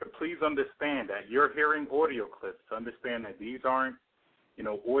 to please understand that you're hearing audio clips, to understand that these aren't,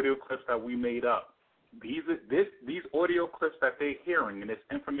 audio clips that we made up. These audio clips that they're hearing and this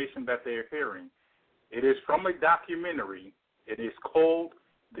information that they're hearing, it is from a documentary.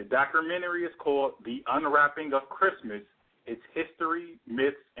 The documentary is called The Unwrapping of Christmas, Its History,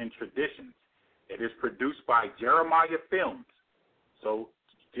 Myths, and Traditions. It is produced by Jeremiah Films. So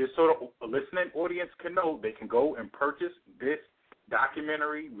just so the listening audience can know, they can go and purchase this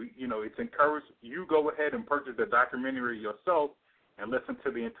documentary. It's encouraged. You go ahead and purchase the documentary yourself and listen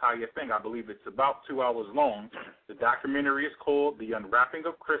to the entire thing. I believe it's about 2 hours long. The documentary is called The Unwrapping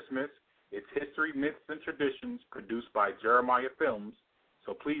of Christmas, Its History, Myths, and Traditions, produced by Jeremiah Films.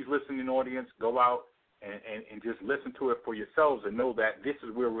 So please, listening audience, go out and just listen to it for yourselves and know that this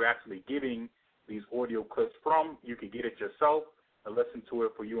is where we're actually getting these audio clips from. You can get it yourself and listen to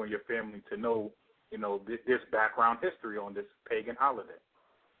it for you and your family to know, this background history on this pagan holiday.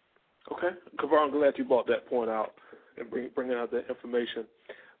 Okay. Kavar, I'm glad you brought that point out and bringing out that information.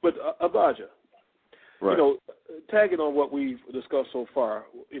 But, Abadja, right. Tagging on what we've discussed so far,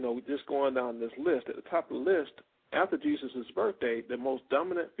 just going down this list, at the top of the list, after Jesus' birthday, the most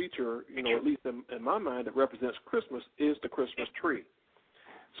dominant feature, at least in my mind, that represents Christmas is the Christmas tree.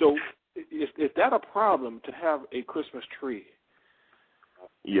 So is that a problem to have a Christmas tree?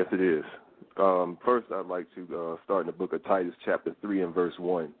 Yes, it is. First, I'd like to start in the book of Titus, chapter 3 and verse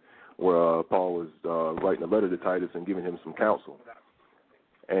 1, where Paul was writing a letter to Titus and giving him some counsel.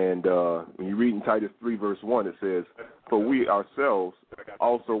 And when you read in Titus 3, verse 1, it says, "For we ourselves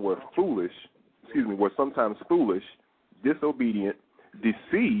also were sometimes foolish, disobedient,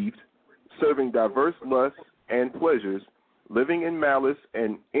 deceived, serving diverse lusts and pleasures, living in malice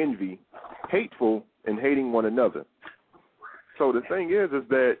and envy, hateful and hating one another." So the thing is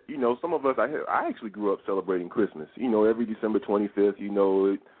that, some of us, I actually grew up celebrating Christmas, every December 25th,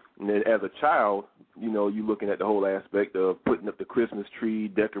 and then as a child, you're looking at the whole aspect of putting up the Christmas tree,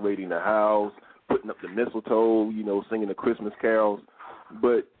 decorating the house, putting up the mistletoe, singing the Christmas carols.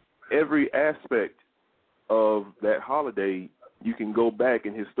 But every aspect of that holiday, you can go back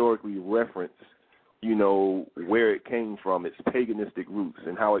and historically reference, where it came from, its paganistic roots,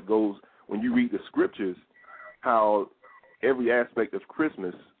 and how it goes when you read the scriptures, how every aspect of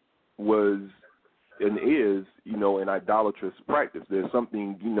Christmas was and is, an idolatrous practice. There's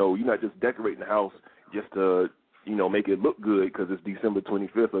something, you're not just decorating the house just to, make it look good because it's December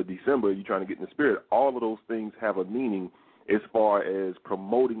 25th or December, you're trying to get in the spirit. All of those things have a meaning as far as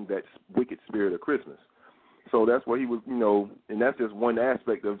promoting that wicked spirit of Christmas. So that's where he was, and that's just one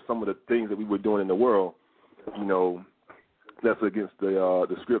aspect of some of the things that we were doing in the world, that's against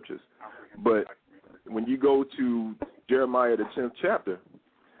the scriptures. But when you go to Jeremiah, the 10th chapter,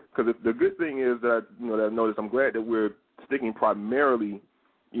 because the good thing is that, that I've noticed, I'm glad that we're sticking primarily,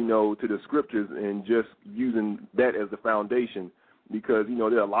 to the scriptures and just using that as the foundation, because,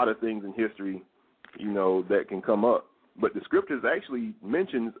 there are a lot of things in history, that can come up. But the scriptures actually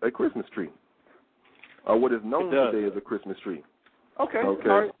mentions a Christmas tree, or what is known today as a Christmas tree. Okay.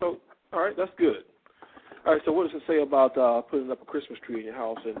 All right, that's good. All right, so what does it say about putting up a Christmas tree in your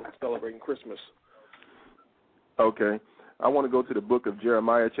house and celebrating Christmas? Okay. I want to go to the book of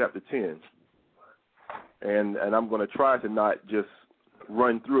Jeremiah chapter 10, and I'm going to try to not just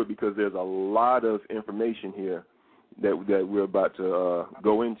run through it because there's a lot of information here that we're about to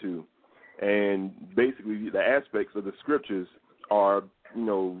go into. And basically the aspects of the scriptures are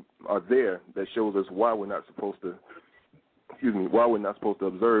there that shows us why we're not supposed to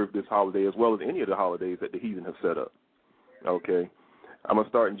observe this holiday as well as any of the holidays that the heathen have set up. Okay. I'm going to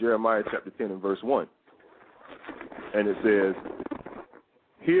start in Jeremiah chapter 10 and verse 1. And it says,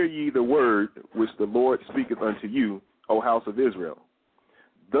 "Hear ye the word which the Lord speaketh unto you, O house of Israel.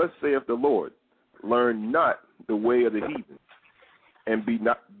 Thus saith the Lord, learn not the way of the heathen, and be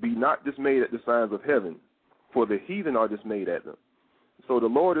not dismayed at the signs of heaven, for the heathen are dismayed at them." So the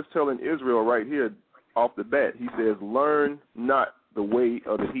Lord is telling Israel right here off the bat, he says, learn not the way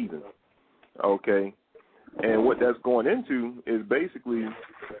of the heathen. Okay? And what that's going into is basically,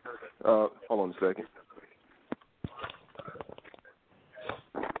 hold on a second.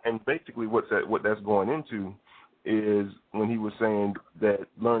 And basically what that's going into is when he was saying that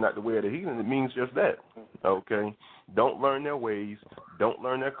learn not the way of the heathen, it means just that. Okay? Don't learn their ways. Don't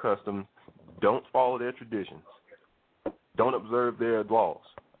learn their customs. Don't follow their traditions. Don't observe their laws.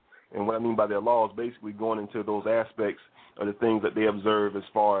 And what I mean by their laws, basically going into those aspects of the things that they observe as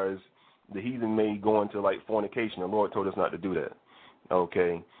far as the heathen may go into like fornication. The Lord told us not to do that.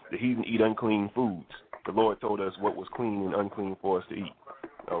 Okay? The heathen eat unclean foods. The Lord told us what was clean and unclean for us to eat.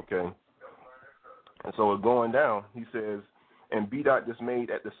 Okay? And so it's going down. He says, and be not dismayed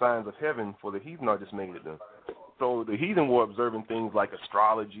at the signs of heaven, for the heathen are dismayed at them. So the heathen were observing things like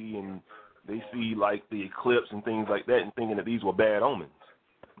astrology, and they see like the eclipse and things like that and thinking that these were bad omens.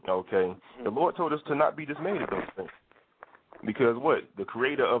 Okay? The Lord told us to not be dismayed at those things. Because what? The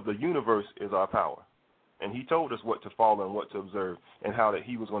creator of the universe is our power. And he told us what to follow and what to observe and how that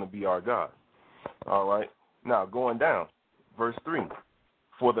he was going to be our God. All right? Now, going down, verse 3.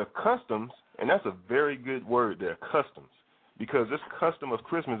 For the customs, and that's a very good word there, customs, because this custom of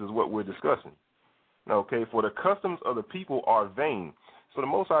Christmas is what we're discussing. Okay? For the customs of the people are vain. So the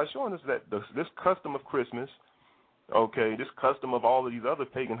Most High is showing us that this custom of Christmas, okay, this custom of all of these other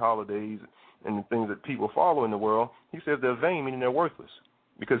pagan holidays and the things that people follow in the world, he says they're vain, meaning they're worthless,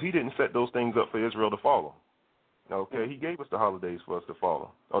 because he didn't set those things up for Israel to follow. Okay, he gave us the holidays for us to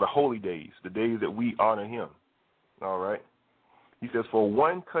follow, or the holy days, the days that we honor him. All right? He says, for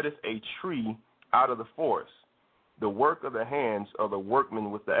one cutteth a tree out of the forest, the work of the hands of the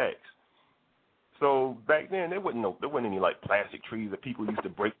workman with the axe. So back then, there wasn't any like plastic trees that people used to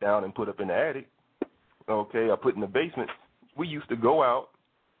break down and put up in the attic, okay, or put in the basement. We used to go out,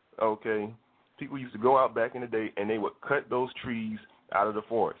 okay, people used to go out back in the day, and they would cut those trees out of the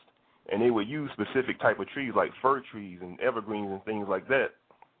forest. And they would use specific type of trees like fir trees and evergreens and things like that,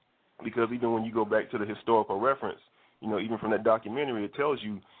 because even when you go back to the historical reference, even from that documentary, it tells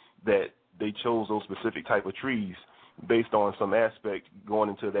you that they chose those specific type of trees based on some aspect going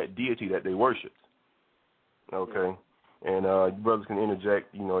into that deity that they worshipped. Okay? And brothers can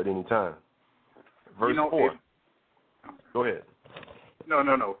interject, at any time. Verse 4. Go ahead.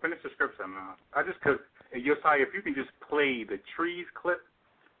 No. Finish the scripture. Because, Josiah, if you can just play the trees clip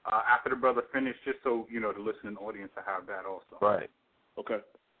after the brother finished, just so, the listening audience will have that also. Right. Okay.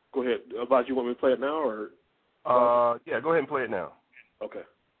 Go ahead. About you want me to play it now, or? Yeah, go ahead and play it now. Okay.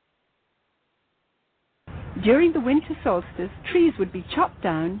 During the winter solstice, trees would be chopped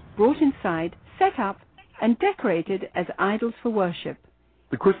down, brought inside, set up, and decorated as idols for worship.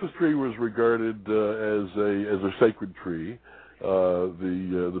 The Christmas tree was regarded as a sacred tree.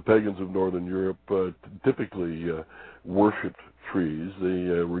 The pagans of Northern Europe typically worshipped trees. They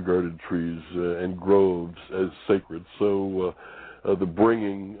regarded trees and groves as sacred. So the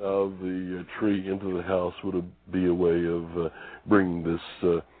bringing of the tree into the house would be a way of bringing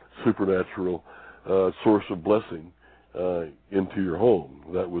this supernatural source of blessing into your home.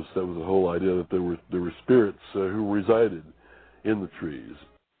 That was the whole idea, that there were spirits who resided in the trees.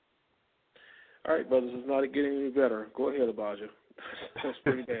 All right, brothers, it's not getting any better. Go ahead, Abijah. That's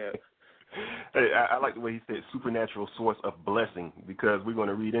pretty bad. Hey, I like the way he said supernatural source of blessing, because we're going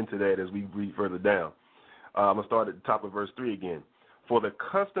to read into that as we read further down. I'm going to start at the top of verse 3 again. For the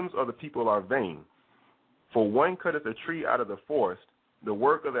customs of the people are vain. For one cutteth a tree out of the forest, the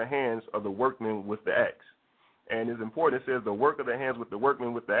work of the hands of the workmen with the axe. And it's important, it says the work of the hands with the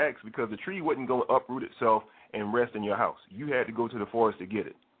workmen with the axe, because the tree wasn't going to uproot itself and rest in your house. You had to go to the forest to get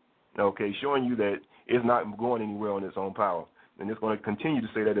it. Okay, showing you that it's not going anywhere on its own power. And it's going to continue to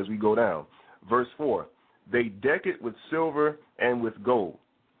say that as we go down. Verse 4, they deck it with silver and with gold.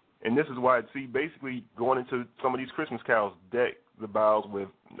 And this is why, see, basically going into some of these Christmas carols, deck the halls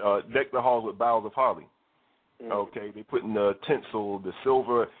with boughs of holly. Okay, they put in the tinsel, the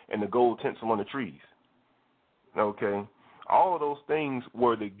silver and the gold tinsel on the trees. Okay, all of those things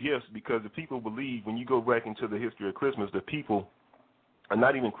were the gifts, because the people believe, when you go back into the history of Christmas, the people, and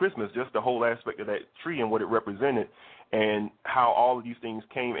not even Christmas, just the whole aspect of that tree and what it represented, and how all of these things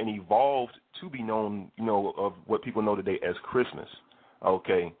came and evolved to be known, of what people know today as Christmas.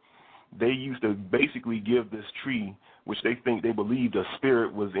 Okay, they used to basically give this tree, which they believed a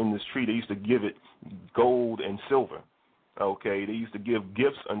spirit was in this tree, they used to give it gold and silver. Okay, they used to give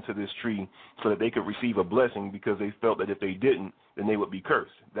gifts unto this tree so that they could receive a blessing, because they felt that if they didn't, then they would be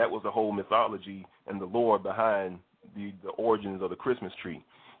cursed. That was the whole mythology and the lore behind the origins of the Christmas tree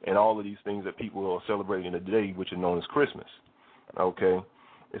and all of these things that people are celebrating today, which are known as Christmas. Okay,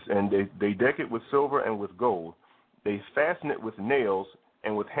 and they deck it with silver and with gold. They fasten it with nails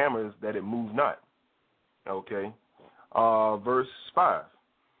and with hammers, that it move not. Okay, verse 5.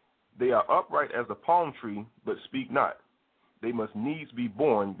 They are upright as a palm tree, but speak not. They must needs be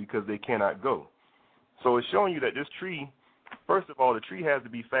born, because they cannot go. So it's showing you that this tree, first of all, the tree has to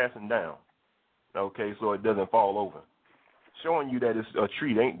be fastened down, okay, so it doesn't fall over. Showing you that it's a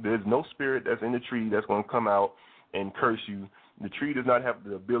tree. There's no spirit that's in the tree that's going to come out and curse you. The tree does not have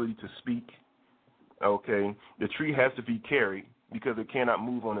the ability to speak, okay. The tree has to be carried, because it cannot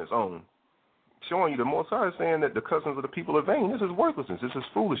move on its own. Showing you the Most High is saying that the customs of the people are vain. This is worthlessness. This is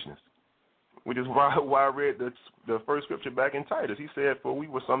foolishness. Which is why I read the first scripture back in Titus. He said, for we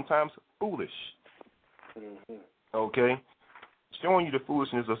were sometimes foolish. Mm-hmm. Okay? Showing you the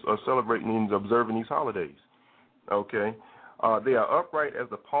foolishness of celebrating and observing these holidays. Okay? They are upright as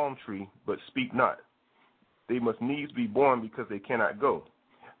the palm tree, but speak not. They must needs be born, because they cannot go.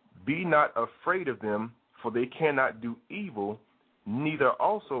 Be not afraid of them, for they cannot do evil, neither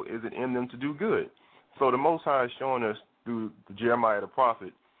also is it in them to do good. So the Most High is showing us through Jeremiah the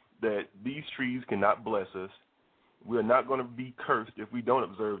prophet that these trees cannot bless us. We're not going to be cursed if we don't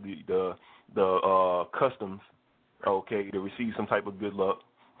observe the customs, okay, to receive some type of good luck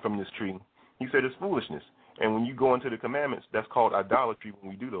from this tree. He said it's foolishness. And when you go into the commandments, that's called idolatry when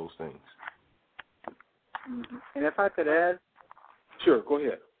we do those things. And if I could add? Sure, go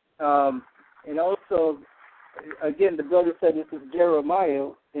ahead. And also, again, the brother said this is Jeremiah,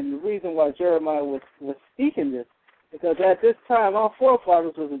 and the reason why Jeremiah was speaking this, because at this time, our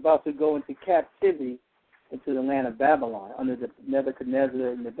forefathers was about to go into captivity into the land of Babylon under the Nebuchadnezzar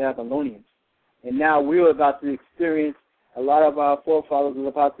and the Babylonians. And now we were about to experience, a lot of our forefathers were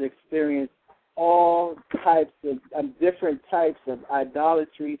about to experience all types of different types of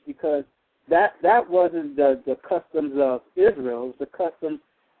idolatries, because that wasn't the customs of Israel. It was the customs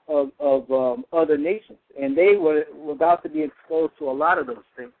of other nations. And they were about to be exposed to a lot of those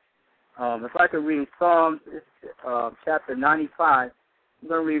things. If I could read Psalms chapter 95, I'm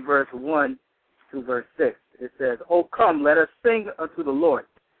going to read verse 1 to verse 6. It says, O come, let us sing unto the Lord.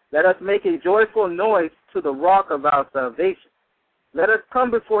 Let us make a joyful noise to the rock of our salvation. Let us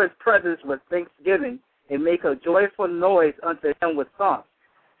come before his presence with thanksgiving and make a joyful noise unto him with songs.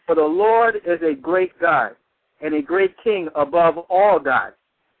 For the Lord is a great God and a great King above all gods.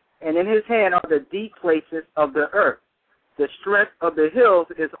 And in his hand are the deep places of the earth. The strength of the hills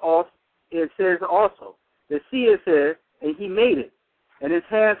is his also. The sea is his, and he made it. And his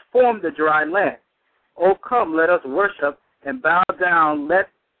hands formed the dry land. O come, let us worship and bow down. Let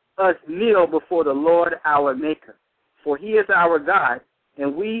us kneel before the Lord our Maker. For he is our God,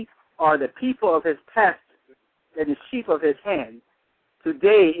 and we are the people of his pasture and the sheep of his hand.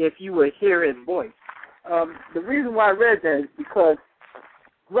 Today, if you will hear his voice. The reason why I read that is because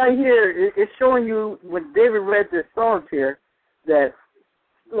right here, it's showing you, when David read this Psalms here, that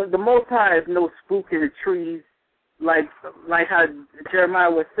the Most High is no spook in the trees, like how Jeremiah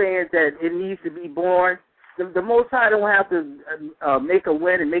was saying that it needs to be born. The Most High don't have to make a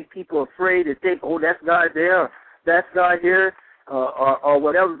wind and make people afraid and think, oh, that's God there, or that's God here, or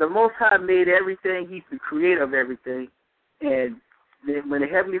whatever. The Most High made everything. He's the creator of everything. And when the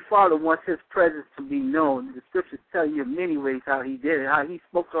Heavenly Father wants His presence to be known, the Scriptures tell you in many ways how He did it, how He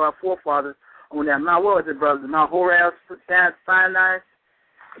spoke to our forefathers on that Mount, what was it, brother? Mount Horeb, Sinai.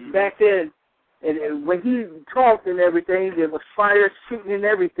 Back then, and when He talked and everything, there was fire shooting and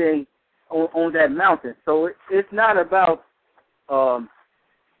everything on that mountain. So it's not about the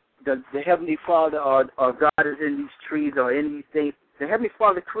Heavenly Father or God is in these trees or in these things. The Heavenly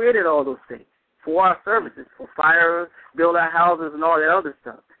Father created all those things for our services, for fire, build our houses, and all that other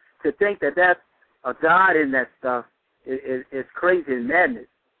stuff. To think that that's a God in that stuff is crazy and madness,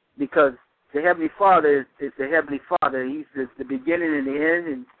 because the Heavenly Father is the Heavenly Father. He's the beginning and the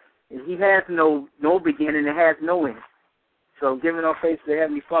end, and He has no beginning and has no end. So giving our faith to the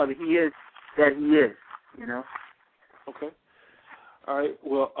Heavenly Father, He is that He is, you know. Okay. All right.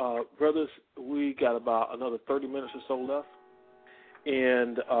 Well, brothers, we got about another 30 minutes or so left.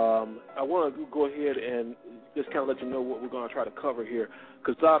 And I want to go ahead and just kind of let you know what we're going to try to cover here.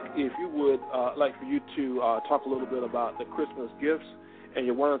 Because, Doc, if you would, I'd like for you to talk a little bit about the Christmas gifts. And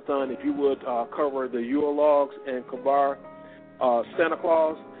your one son, if you would cover the Yule logs and Kabar, Santa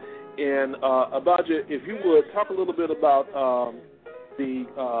Claus. And Abadja, if you would talk a little bit about the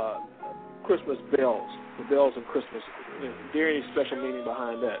Christmas bells, the bells of Christmas. Is there any special meaning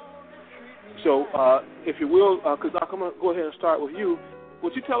behind that? So, if you will, because I'm going to go ahead and start with you.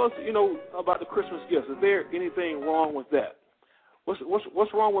 Would you tell us, about the Christmas gifts? Is there anything wrong with that?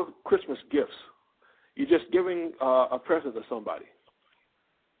 What's wrong with Christmas gifts? You're just giving a present to somebody.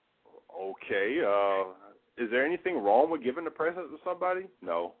 Okay. Is there anything wrong with giving a present to somebody?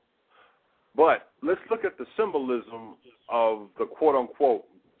 No. But let's look at the symbolism of the quote-unquote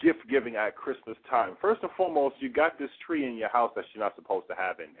gift giving at Christmas time. First and foremost, you got this tree in your house that you're not supposed to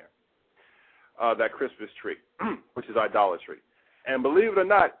have in there. That Christmas tree, which is idolatry. And believe it or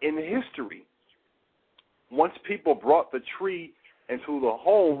not, in history, once people brought the tree into the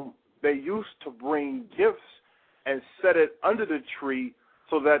home, they used to bring gifts and set it under the tree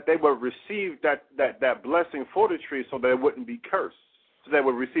so that they would receive that blessing for the tree, so that it wouldn't be cursed, so they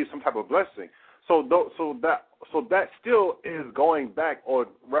would receive some type of blessing. So that still is going back or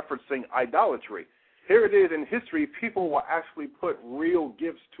referencing idolatry. Here it is in history, people will actually put real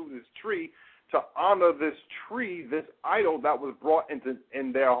gifts to this tree to honor this tree, this idol that was brought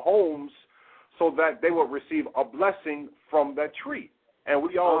in their homes, so that they would receive a blessing from that tree. And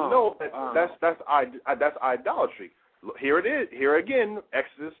we all know that that's idolatry. Here it is. Here again,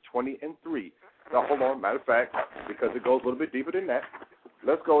 Exodus 20:3. Now, hold on. Matter of fact, because it goes a little bit deeper than that,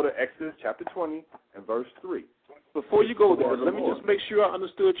 let's go to Exodus chapter 20 and verse 3. Before you go there, let me just make sure I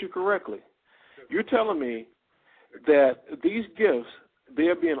understood you correctly. You're telling me that these gifts,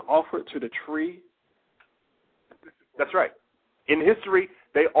 they're being offered to the tree? That's right. In history,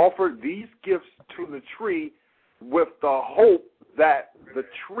 they offered these gifts to the tree with the hope that the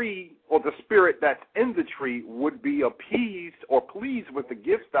tree or the spirit that's in the tree would be appeased or pleased with the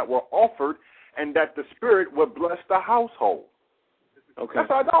gifts that were offered, and that the spirit would bless the household. Okay.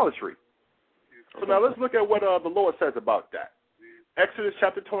 That's idolatry. So now let's look at what the Lord says about that. Exodus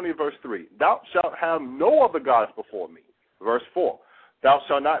chapter 20, verse 3. Thou shalt have no other gods before me. Verse 4. Thou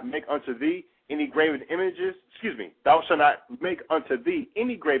shalt not make unto thee any graven images. Thou shalt not make unto thee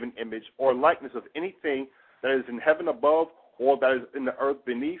any graven image or likeness of anything that is in heaven above, or that is in the earth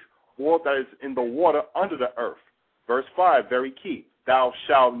beneath, or that is in the water under the earth. Verse 5, very key. Thou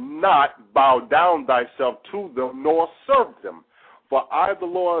shalt not bow down thyself to them, nor serve them. For I, the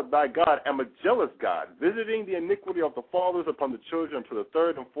Lord thy God, am a jealous God, visiting the iniquity of the fathers upon the children to the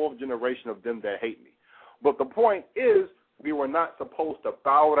third and fourth generation of them that hate me. But the point is, we were not supposed to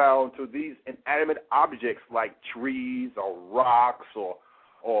bow down to these inanimate objects like trees or rocks or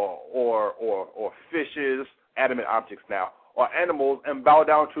fishes, animate objects now, or animals, and bow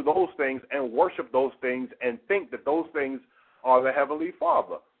down to those things and worship those things and think that those things are the Heavenly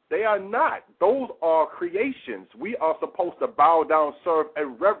Father. They are not. Those are creations. We are supposed to bow down, serve,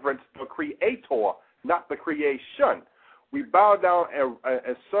 and reverence the Creator, not the creation. We bow down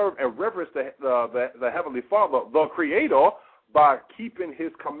and serve and reverence the Heavenly Father, the Creator, by keeping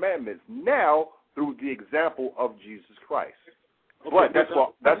His commandments now through the example of Jesus Christ. Okay, but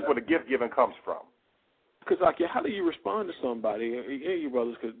that's where the gift giving comes from. Because, how do you respond to somebody? You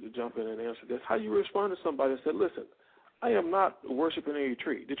brothers could jump in and answer this. How do you respond to somebody that said, listen, I am not worshiping any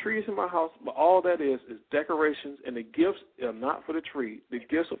tree. The tree is in my house, but all that is decorations, and the gifts are not for the tree. The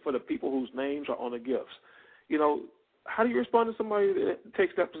gifts are for the people whose names are on the gifts. How do you respond to somebody that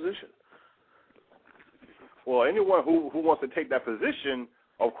takes that position? Well, anyone who wants to take that position,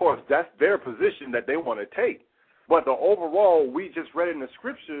 of course, that's their position that they want to take. But the overall, we just read in the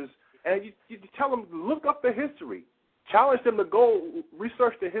scriptures, and you tell them, look up the history. Challenge them to go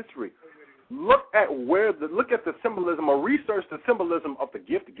research the history. Look at the symbolism, or research the symbolism of the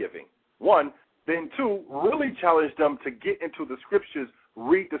gift giving. One, then two, really challenge them to get into the scriptures,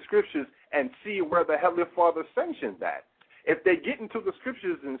 read the scriptures, and see where the Heavenly Father sanctions that. If they get into the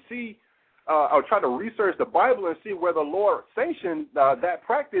scriptures and see, or try to research the Bible and see where the Lord sanctioned that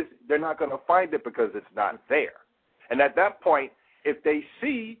practice, they're not going to find it because it's not there. And at that point, if they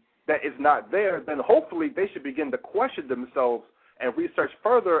see that it's not there, then hopefully they should begin to question themselves and research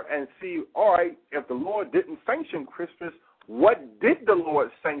further and see, all right, if the Lord didn't sanction Christmas, what did the Lord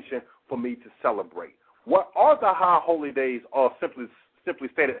sanction for me to celebrate? What are the high holy days, or simply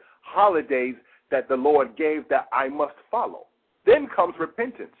stated, holidays that the Lord gave that I must follow? Then comes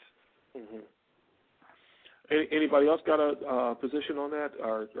repentance. Mm-hmm. Anybody else got a position on that,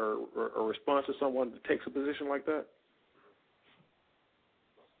 or a response to someone that takes a position like that?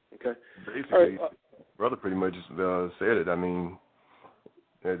 Okay. Basically, brother pretty much said it. I mean,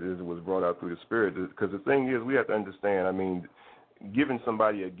 it was brought out through the Spirit. Because the thing is, we have to understand, I mean, giving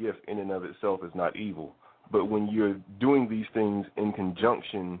somebody a gift in and of itself is not evil. But when you're doing these things in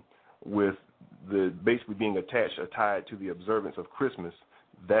conjunction with the basically being attached or tied to the observance of Christmas,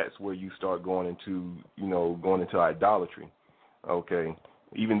 that's where you start going into idolatry. Okay.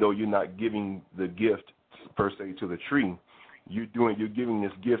 Even though you're not giving the gift per se to the tree, you're giving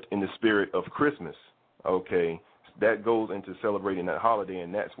this gift in the spirit of Christmas. Okay. That goes into celebrating that holiday,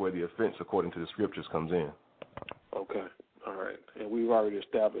 and that's where the offense, according to the scriptures, comes in. Okay. All right. And we've already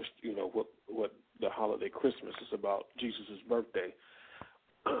established, what the holiday Christmas is about, Jesus' birthday.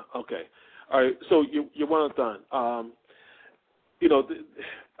 Okay. All right. So you want it done.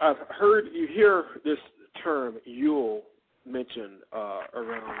 I've heard you hear this term Yule mentioned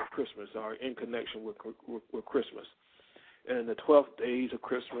around Christmas, or in connection with Christmas, and the 12 days of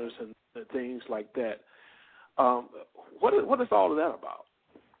Christmas and things like that. What is all of that about?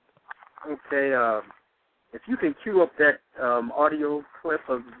 Okay, if you can cue up that audio clip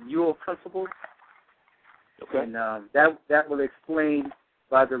of Yule principles, okay, and that will explain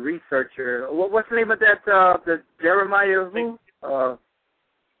by the researcher. What's the name of that? The Jeremiah who?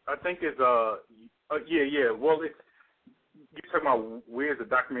 I think it's yeah. Well, it's you're talking about where's the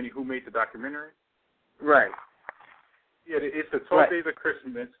documentary? Who made the documentary? Right. Yeah, it's the 12 Days of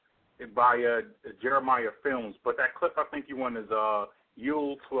Christmas by Jeremiah Films. But that clip I think you want is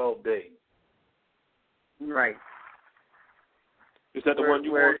Yule 12 Days. Right. Is that the one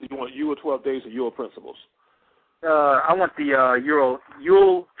you want? You want Yule 12 Days or Yule Principles? I want the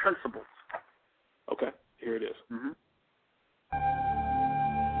Yule Principles. Okay, here it is. Mm-hmm.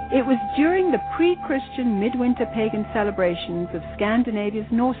 It was during the pre-Christian midwinter pagan celebrations of Scandinavia's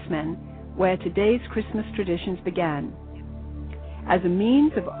Norsemen where today's Christmas traditions began. As a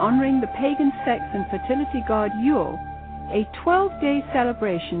means of honoring the pagan sex and fertility god Yule, a 12-day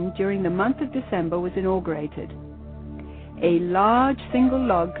celebration during the month of December was inaugurated. A large single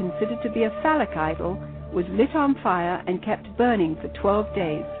log considered to be a phallic idol was lit on fire and kept burning for 12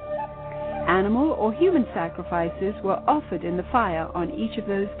 days. Animal or human sacrifices were offered in the fire on each of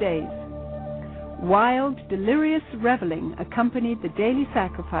those days. Wild, delirious reveling accompanied the daily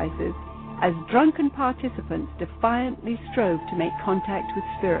sacrifices as drunken participants defiantly strove to make contact with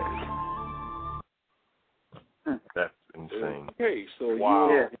spirits. That's insane. Okay, so wow.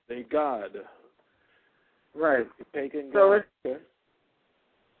 you are a god. Right. Pagan so god. It's,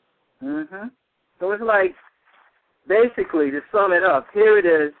 mm-hmm. So it's like, basically, to sum it up, here it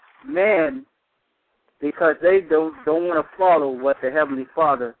is, man, because they don't want to follow what the Heavenly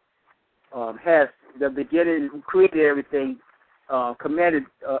Father has, the beginning, who created everything, commanded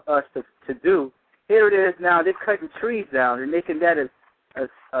us to do. Here it is now, they're cutting trees down and making that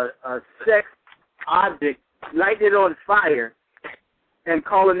a sex object, lighting it on fire, and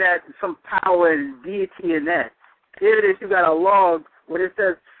calling that some power and deity in that. Here it is, you got a log where it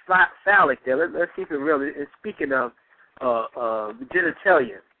says phallic there. Let's keep it real. It's speaking of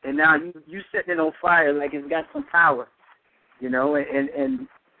genitalia. And now you setting it on fire like it's got some power, and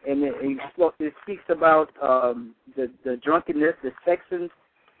it speaks about the drunkenness, the Texans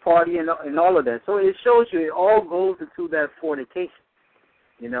party, and all of that. So it shows you it all goes into that fornication,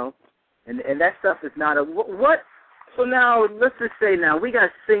 and that stuff is not a what. So now let's just say now we got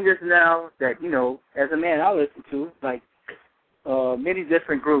singers now that as a man I listen to like many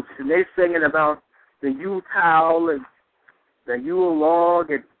different groups, and they're singing about the Yule towel and the Yule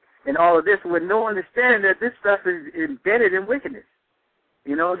log and all of this with no understanding that this stuff is embedded in wickedness.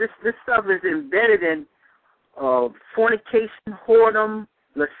 This stuff is embedded in fornication, whoredom,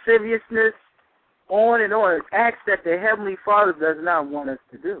 lasciviousness, on and on. Acts that the Heavenly Father does not want us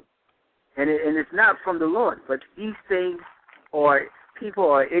to do. and it's not from the Lord. But these things, or people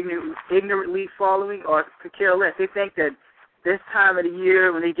are ignorantly following, or could care less. They think that this time of the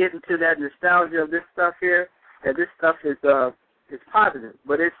year, when they get into that nostalgia of this stuff here, that this stuff is positive,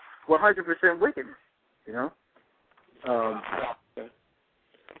 but it's 100% wickedness. You know.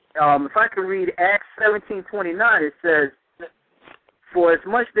 If I could read Acts 17:29, it says, "For as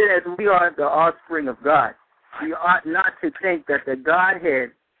much then as we are the offspring of God, we ought not to think that the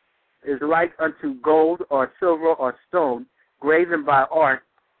Godhead is like unto gold or silver or stone, graven by art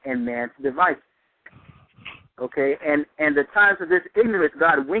and man's device." Okay, and the times of this ignorance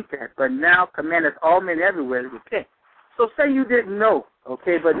God winked at, but now commandeth all men everywhere to repent. So say you didn't know,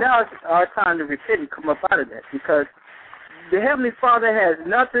 okay, but now it's our time to repent and come up out of that, because the Heavenly Father has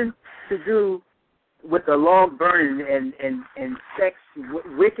nothing to do with the log burning and sex,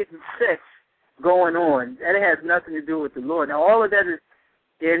 wicked sex going on. That has nothing to do with the Lord. Now, all of that is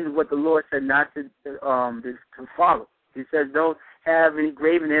in what the Lord said not to follow. He says don't have any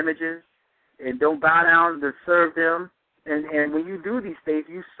graven images and don't bow down to serve them. And when you do these things,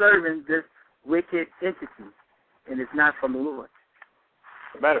 you serving this wicked entity, and it's not from the Lord.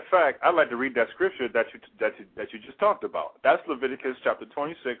 Matter of fact, I'd like to read that scripture that you just talked about. That's Leviticus chapter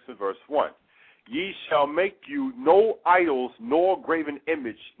 26 and verse 1. "Ye shall make you no idols nor graven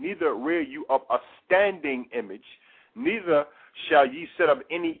image, neither rear you up a standing image, neither shall ye set up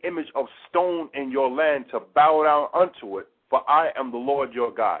any image of stone in your land to bow down unto it, for I am the Lord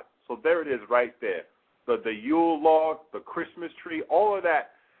your God." So there it is right there. The Yule log, the Christmas tree, all of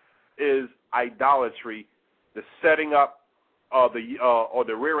that is idolatry, the setting up or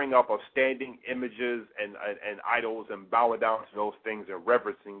the rearing up of standing images and idols and bowing down to those things and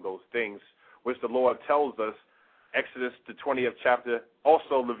reverencing those things, which the Lord tells us, Exodus the 20th chapter,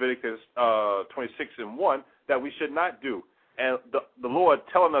 also Leviticus 26 and 1, that we should not do. And the Lord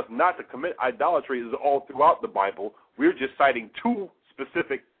telling us not to commit idolatry is all throughout the Bible. We're just citing two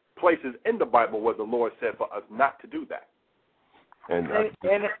specific places in the Bible where the Lord said for us not to do that. And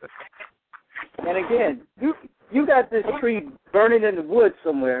again, you got this tree burning in the woods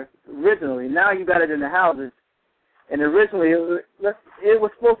somewhere originally. Now you got it in the houses. And originally it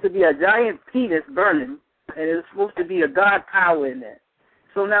was supposed to be a giant penis burning, and it was supposed to be a God power in that.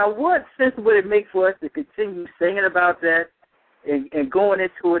 So now what sense would it make for us to continue singing about that and going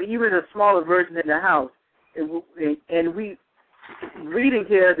into it, even a smaller version in the house? And we reading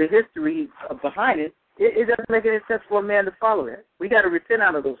here the history behind it, it doesn't make any sense for a man to follow that. We got to repent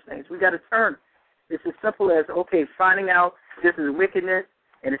out of those things. We got to turn. It's as simple as, okay, finding out this is wickedness,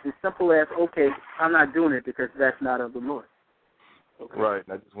 and it's as simple as, okay, I'm not doing it because that's not of the Lord. Okay. Right.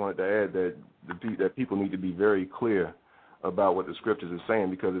 And I just wanted to add that people need to be very clear about what the scriptures are saying,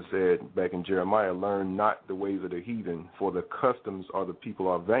 because it said back in Jeremiah, "Learn not the ways of the heathen, for the customs of the people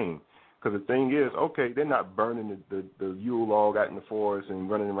are vain." Because the thing is, okay, they're not burning the Yule log out in the forest and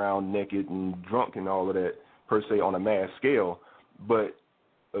running around naked and drunk and all of that, per se, on a mass scale. But,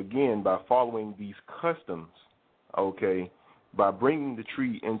 again, by following these customs, okay, by bringing the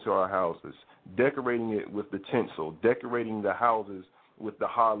tree into our houses, decorating it with the tinsel, decorating the houses with the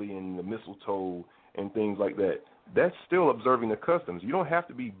holly and the mistletoe and things like that, that's still observing the customs. You don't have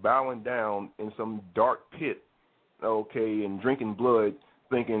to be bowing down in some dark pit, okay, and drinking blood,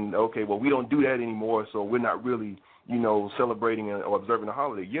 thinking, okay, well, we don't do that anymore, so we're not really, celebrating or observing the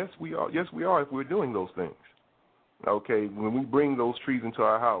holiday. Yes, we are. Yes, we are if we're doing those things. Okay, when we bring those trees into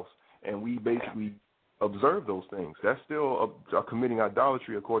our house and we basically observe those things, that's still committing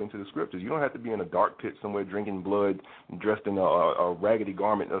idolatry according to the scriptures. You don't have to be in a dark pit somewhere drinking blood, dressed in a raggedy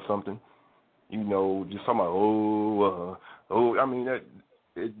garment or something. Just talking about, I mean,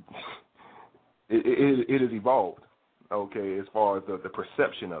 it has evolved. Okay, as far as the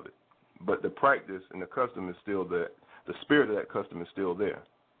perception of it. But the practice and the custom is still there. The spirit of that custom is still there.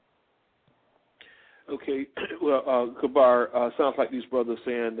 Okay, well, Kabar, sounds like these brothers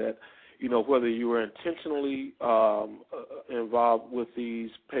saying that, whether you were intentionally involved with these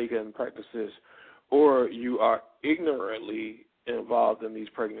pagan practices or you are ignorantly involved in these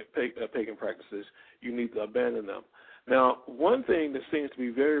pagan practices, you need to abandon them. Now, one thing that seems to be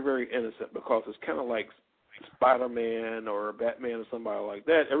very, very innocent, because it's kind of like Spider-Man or Batman or somebody like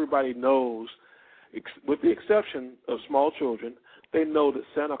that, everybody knows, with the exception of small children, they know that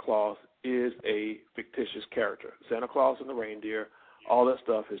Santa Claus is a fictitious character. Santa Claus and the reindeer, all that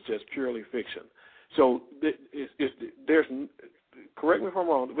stuff is just purely fiction. So there's, correct me if I'm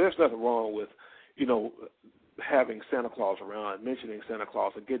wrong, there's nothing wrong with, having Santa Claus around, mentioning Santa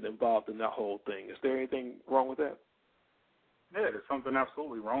Claus and getting involved in that whole thing. Is there anything wrong with that? Yeah, there's something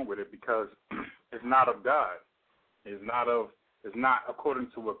absolutely wrong with it, because it's not of God. It's not of It's not according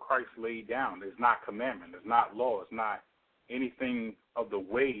to what Christ laid down. It's not commandment. It's not law. It's not anything of the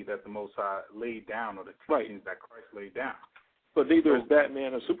way that the Most High laid down or the teachings that Christ laid down. But neither is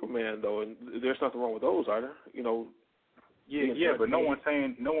Batman or Superman, though, and there's nothing wrong with those, are there? You know. Yeah, but no one is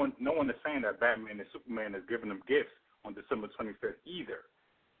saying that Batman and Superman is giving them gifts on December 25th either.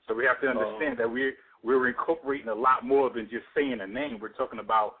 So we have to understand that we're incorporating a lot more than just saying a name. We're talking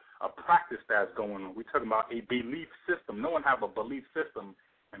about a practice that's going on. We're talking about a belief system. No one have a belief system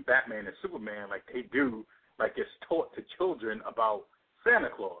in Batman and Superman like they do, like it's taught to children about Santa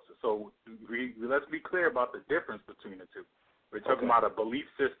Claus. So let's be clear about the difference between the two. We're talking about a belief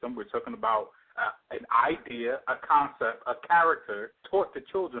system. We're talking about an idea, a concept, a character taught to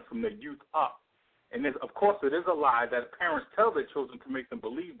children from their youth up. And of course, it is a lie that parents tell their children to make them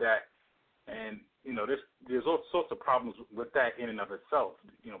believe that. And, you know, there's all sorts of problems with that in and of itself.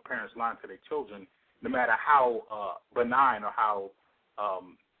 You know, parents lying to their children, no matter how benign or how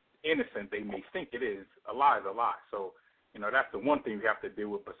innocent they may think it is, a lie is a lie. So, you know, that's the one thing we have to deal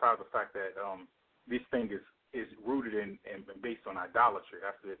with, besides the fact that this thing is rooted in and based on idolatry.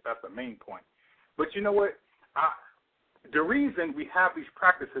 That's the main point. But you know what? The reason we have these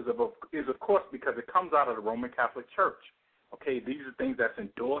practices is, of course, because it comes out of the Roman Catholic Church. Okay, these are things that's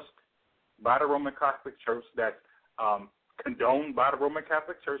endorsed by the Roman Catholic Church, that's condoned by the Roman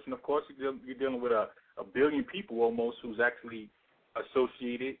Catholic Church, and of course you're dealing with a billion people almost who's actually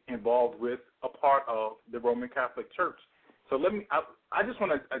associated, involved with, a part of the Roman Catholic Church. So I just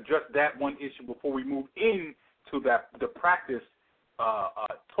want to address that one issue before we move into the practice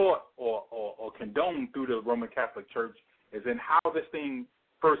taught or condoned through the Roman Catholic Church, is in how this thing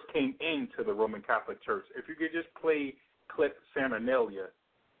first came into the Roman Catholic Church. If you could just play clip Saturnalia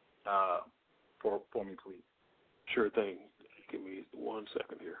for me, please. Sure thing. Give me 1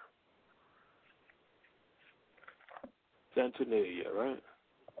 second here. Saturnalia, right?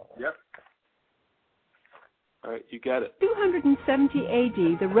 Yep. All right, you got it. 270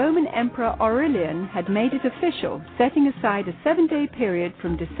 AD, the Roman Emperor Aurelian had made it official, setting aside a 7-day period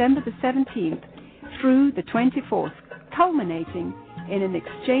from December the 17th through the 24th, culminating in an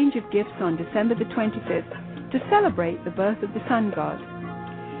exchange of gifts on December the 25th to celebrate the birth of the sun god.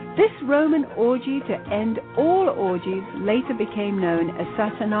 This Roman orgy to end all orgies later became known as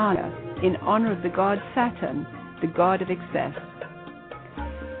Saturnalia, in honor of the god Saturn, the god of excess.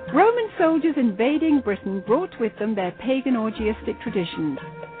 Roman soldiers invading Britain brought with them their pagan orgiastic traditions.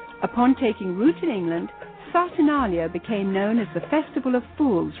 Upon taking root in England, Saturnalia became known as the Festival of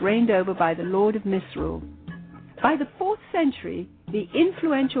Fools, reigned over by the Lord of Misrule. By the 4th century, the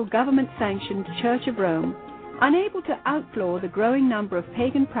influential government-sanctioned Church of Rome, unable to outlaw the growing number of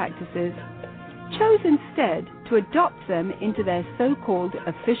pagan practices, chose instead to adopt them into their so-called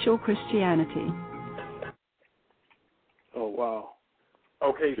official Christianity. Oh, wow.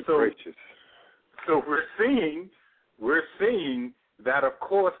 Okay, so we're seeing that, of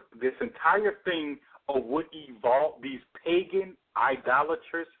course, this entire thing of what evolved, these pagan,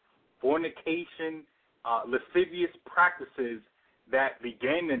 idolatrous, fornication, lascivious practices that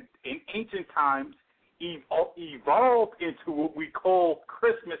began in ancient times evolved into what we call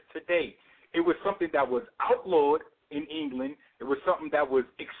Christmas today. It was something that was outlawed in England. It was something that was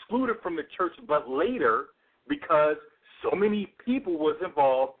excluded from the church, but later, because so many people was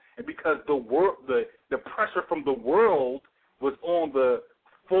involved, and because the pressure from the world was on the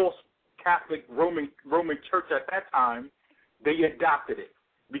false Catholic Roman Church at that time, they adopted it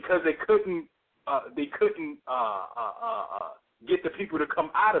because they couldn't get the people to come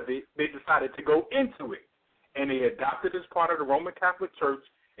out of it. They decided to go into it, and they adopted as part of the Roman Catholic Church.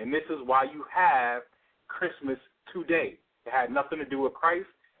 And this is why you have Christmas today. It had nothing to do with Christ.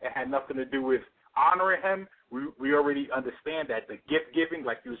 It had nothing to do with honoring him. We already understand that the gift giving,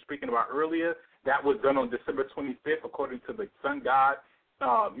 like you were speaking about earlier, that was done on December 25th according to the sun god,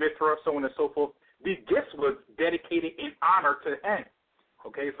 Mithra, so on and so forth. These gifts was dedicated in honor to him.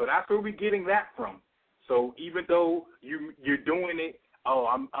 Okay, so that's where we're getting that from. So even though you're doing it,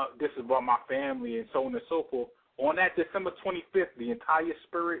 this is about my family and so on and so forth, on that December 25th, the entire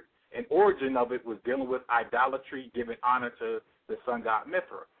spirit and origin of it was dealing with idolatry, giving honor to the sun god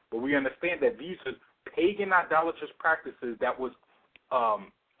Mithra. But we understand that these are pagan idolatrous practices that was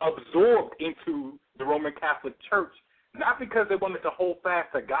absorbed into the Roman Catholic Church, not because they wanted to hold fast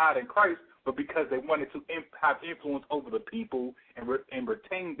to God and Christ, but because they wanted to have influence over the people and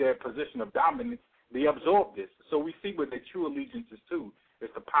retain their position of dominance. They absorbed this. So we see what their true allegiance is to.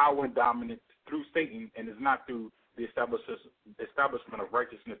 It's the power and dominance through Satan, and it's not through the establishment of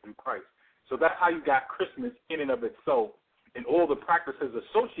righteousness through Christ. So that's how you got Christmas in and of itself and all the practices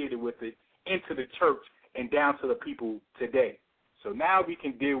associated with it into the church and down to the people today. So now we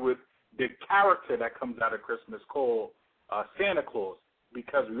can deal with the character that comes out of Christmas called Santa Claus,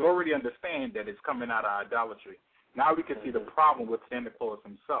 because we already understand that it's coming out of idolatry. Now we can see the problem with Santa Claus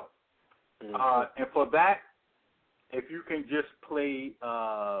himself. And for that, if you can just play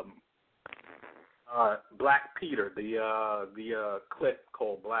Black Peter, the clip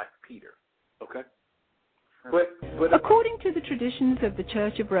called Black Peter. Okay. But according to the traditions of the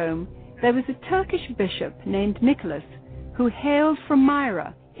Church of Rome, there was a Turkish bishop named Nicholas who hailed from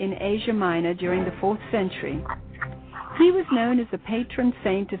Myra in Asia Minor during the 4th century. He was known as the patron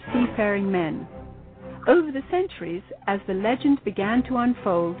saint of seafaring men. Over the centuries, as the legend began to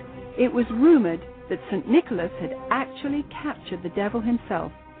unfold, it was rumored that St. Nicholas had actually captured the devil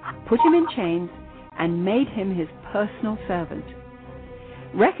himself, put him in chains, and made him his personal servant.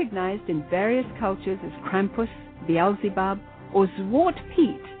 Recognized in various cultures as Krampus, Beelzebub, or Zwart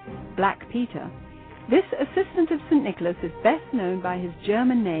Piet, Black Peter, this assistant of St. Nicholas is best known by his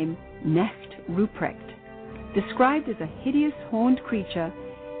German name, Knecht Ruprecht. Described as a hideous horned creature,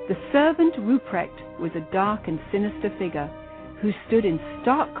 the servant Ruprecht was a dark and sinister figure who stood in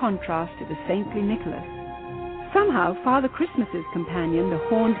stark contrast to the saintly Nicholas. Somehow, Father Christmas's companion, the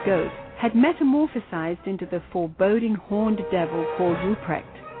horned ghost, had metamorphosized into the foreboding horned devil called Ruprecht.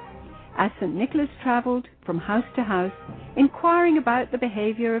 As St. Nicholas traveled from house to house, inquiring about the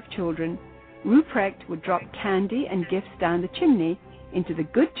behavior of children, Ruprecht would drop candy and gifts down the chimney into the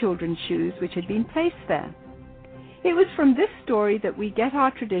good children's shoes which had been placed there. It was from this story that we get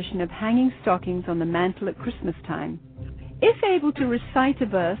our tradition of hanging stockings on the mantle at Christmas time. If able to recite a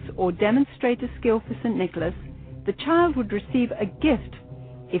verse or demonstrate a skill for St. Nicholas, the child would receive a gift.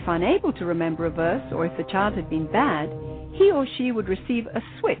 If unable to remember a verse, or if the child had been bad, he or she would receive a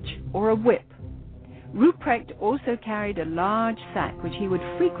switch or a whip. Ruprecht also carried a large sack which he would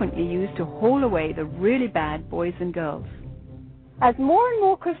frequently use to haul away the really bad boys and girls. As more and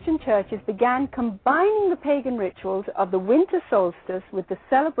more Christian churches began combining the pagan rituals of the winter solstice with the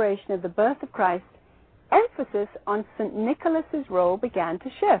celebration of the birth of Christ, emphasis on St. Nicholas's role began to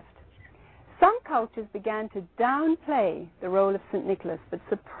shift. Some cultures began to downplay the role of St. Nicholas, but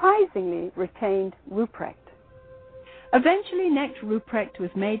surprisingly retained Ruprecht. Eventually, Knecht Ruprecht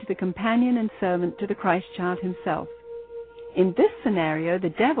was made the companion and servant to the Christ child himself. In this scenario,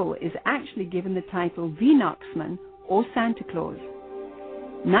 the devil is actually given the title Weihnachtsmann, or Santa Claus.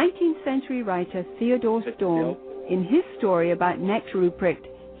 19th century writer Theodor Storm, in his story about Knecht Ruprecht,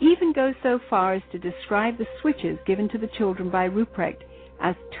 even goes so far as to describe the switches given to the children by Ruprecht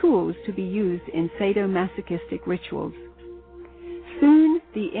as tools to be used in sadomasochistic rituals. Soon,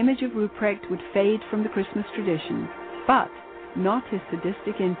 the image of Ruprecht would fade from the Christmas tradition, but not his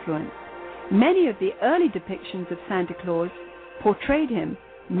sadistic influence. Many of the early depictions of Santa Claus portrayed him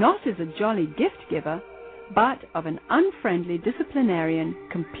not as a jolly gift giver, but of an unfriendly disciplinarian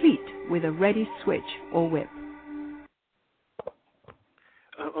complete with a ready switch or whip.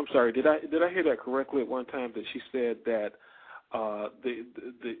 I'm sorry, did I hear that correctly at one time that she said that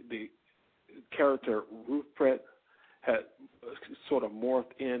the character Ruprecht had sort of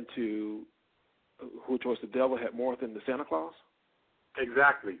morphed into, which was the devil, had morphed into Santa Claus?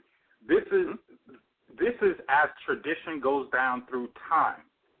 Exactly. This is as tradition goes down through time.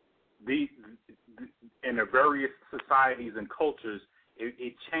 In the various societies and cultures,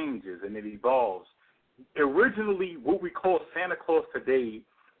 it changes and it evolves. Originally, what we call Santa Claus today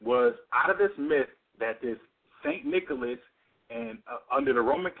was out of this myth that this St. Nicholas, and under the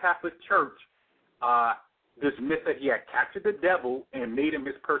Roman Catholic Church, this myth that he had captured the devil and made him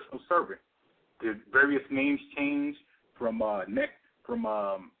his personal servant. The various names changed from Zwart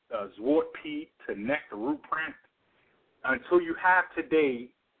Piet to Knecht Ruprecht, until you have today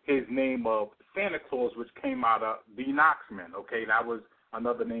his name of Santa Claus, which came out of Weihnachtsmann. Okay, that was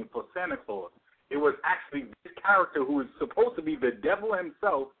another name for Santa Claus. It was actually this character who is supposed to be the devil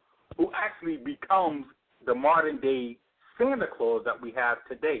himself who actually becomes the modern-day Santa Claus that we have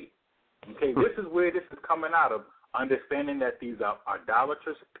today. Okay, this is where this is coming out of, understanding that these are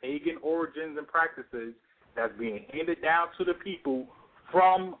idolatrous, pagan origins and practices that's being handed down to the people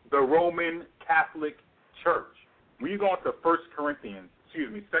from the Roman Catholic Church. When you go into 2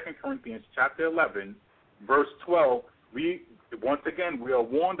 Corinthians chapter 11, verse 12, we are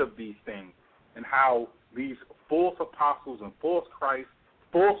warned of these things and how these false apostles and false Christ,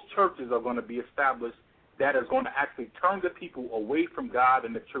 false churches are going to be established that is going to actually turn the people away from God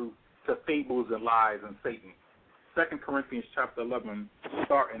and the truth to fables and lies and Satan. 2 Corinthians chapter 11,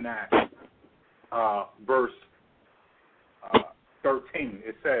 starting at verse 13,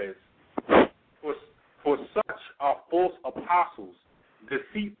 it says, For such are false apostles,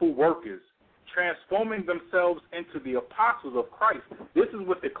 deceitful workers, transforming themselves into the apostles of Christ. This is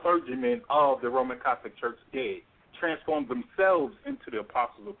what the clergymen of the Roman Catholic Church did, transform themselves into the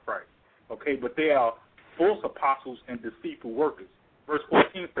apostles of Christ. Okay, but they are false apostles and deceitful workers. Verse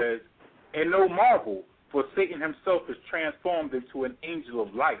 14 says, and no marvel, for Satan himself is transformed into an angel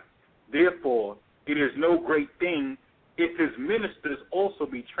of light. Therefore, it is no great thing if his ministers also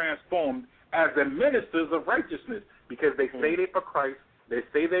be transformed as the ministers of righteousness, because they say they for Christ, they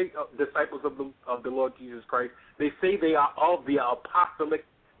say they are disciples of the Lord Jesus Christ, they say they are of the apostolic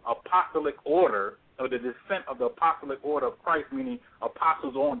order, or the descent of the apostolic order of Christ, meaning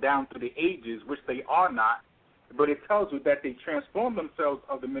apostles on down through the ages, which they are not, but it tells you that they transform themselves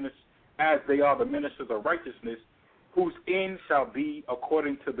of the ministers as they are the ministers of righteousness, whose end shall be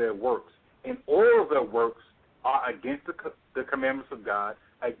according to their works. And all their works are against the commandments of God,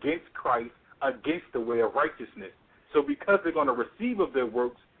 against Christ, against the way of righteousness. So because they're going to receive of their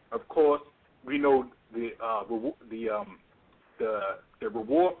works, of course, we know the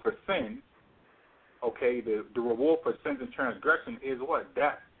reward for sin. Okay, the reward for sins and transgression is what?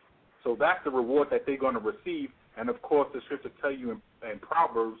 Death. So that's the reward that they're going to receive. And of course, the scripture tell you in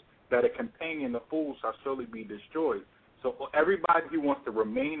Proverbs that a companion of fools shall surely be destroyed. So everybody who wants to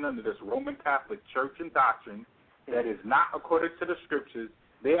remain under this Roman Catholic church and doctrine that is not according to the scriptures,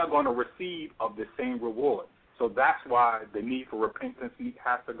 they are going to receive of the same reward. So that's why the need for repentance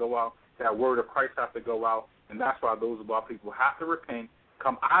has to go out, that word of Christ has to go out, and that's why those of our people have to repent,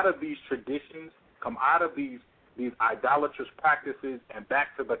 come out of these traditions, come out of these idolatrous practices, and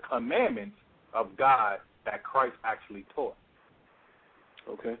back to the commandments of God that Christ actually taught.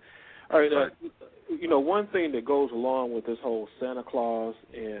 Okay. All right. One thing that goes along with this whole Santa Claus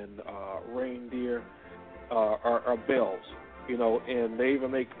and reindeer are bells, and they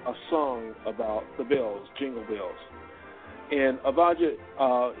even make a song about the bells, jingle bells. And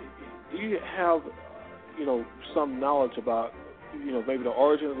Avaja, do you have, some knowledge about, maybe the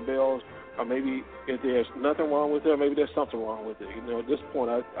origin of the bells, or maybe if there's nothing wrong with it, or maybe there's something wrong with it? At this point,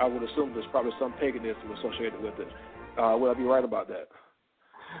 I would assume there's probably some paganism associated with it. Would I be right about that?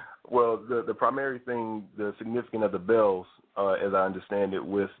 Well, the primary thing, the significance of the bells, as I understand it,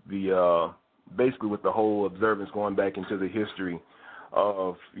 with the basically with the whole observance going back into the history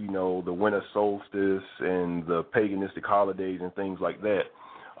of the winter solstice and the paganistic holidays and things like that.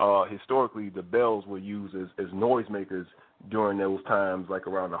 Historically, the bells were used as noisemakers during those times, like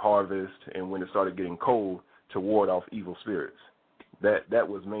around the harvest and when it started getting cold, to ward off evil spirits. That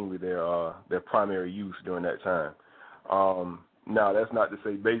was mainly their primary use during that time. Now, that's not to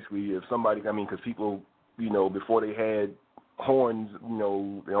say basically if somebody, because people, before they had horns,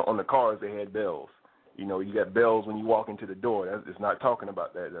 on the cars, they had bells. You got bells when you walk into the door. It's not talking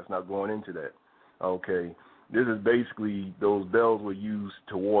about that. That's not going into that. Okay. This is basically, those bells were used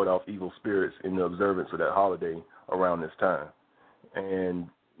to ward off evil spirits in the observance of that holiday around this time. And,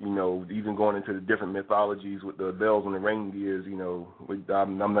 even going into the different mythologies with the bells and the reindeers,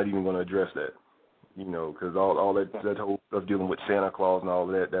 I'm not even going to address that. Because all that whole stuff dealing with Santa Claus and all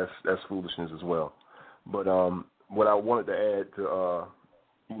that, that's foolishness as well. But what I wanted to add to,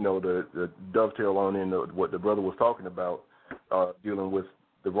 the dovetail on in what the brother was talking about, dealing with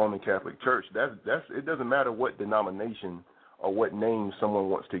the Roman Catholic Church, it doesn't matter what denomination or what name someone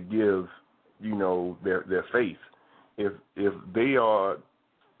wants to give, their faith. If they are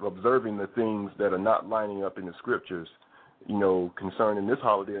observing the things that are not lining up in the scriptures, concerning this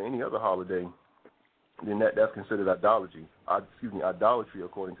holiday or any other holiday, then that's considered idolatry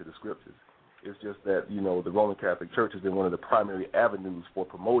according to the scriptures. It's just that, the Roman Catholic Church has been one of the primary avenues for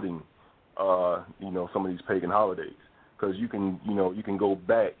promoting, some of these pagan holidays. Because you can go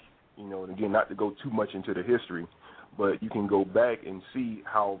back, and again, not to go too much into the history, but you can go back and see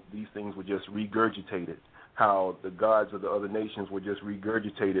how these things were just regurgitated, how the gods of the other nations were just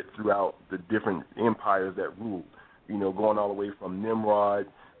regurgitated throughout the different empires that ruled, going all the way from Nimrod,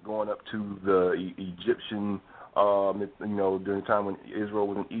 going up to the Egyptian, during the time when Israel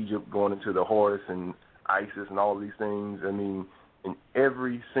was in Egypt, going into the Horus and Isis and all of these things. In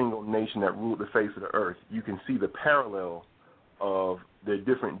every single nation that ruled the face of the earth, you can see the parallel of the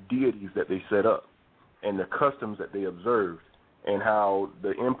different deities that they set up and the customs that they observed, and how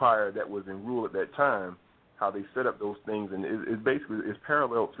the empire that was in rule at that time, how they set up those things, and it's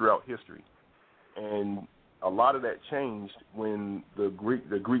paralleled throughout history. And a lot of that changed when the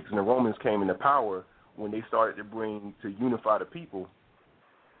Greeks and the Romans came into power, when they started to unify the people.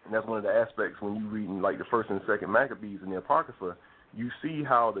 And that's one of the aspects when you read in, like, the first and second Maccabees in the Apocrypha, you see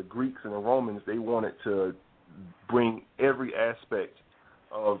how the Greeks and the Romans, they wanted to bring every aspect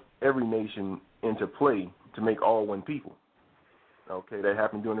of every nation into play to make all one people. Okay, that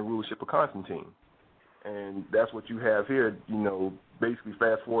happened during the rulership of Constantine. And that's what you have here, basically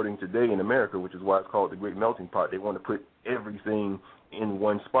fast forwarding today in America, which is why it's called the Great Melting Pot. They want to put everything in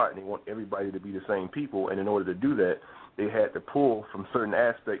one spot, and they want everybody to be the same people. And in order to do that, they had to pull from certain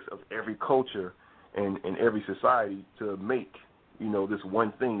aspects of every culture and every society to make, this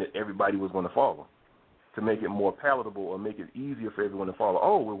one thing that everybody was going to follow, to make it more palatable or make it easier for everyone to follow.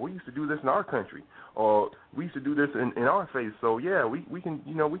 Oh, well, we used to do this in our country, or we used to do this in our faith. So yeah, we can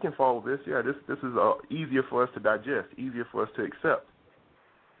we can follow this. Yeah, this is easier for us to digest, easier for us to accept.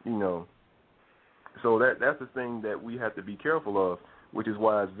 So that's the thing that we have to be careful of, which is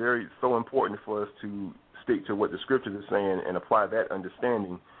why it's so important for us to stick to what the scriptures are saying and apply that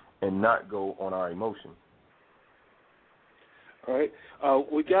understanding and not go on our emotion. All right.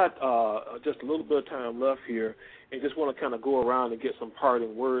 We got just a little bit of time left here, and just want to kind of go around and get some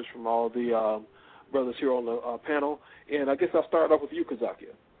parting words from all the brothers here on the panel. And I guess I'll start off with you,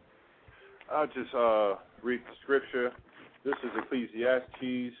 Kazakia. I'll just read the scripture. This is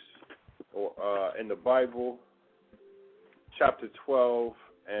Ecclesiastes in the Bible, chapter 12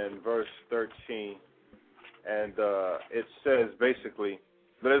 and verse 13. And it says basically,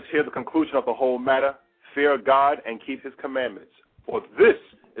 let us hear the conclusion of the whole matter. Fear God and keep his commandments, for this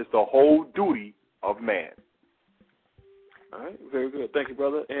is the whole duty of man. All right, very good. Thank you,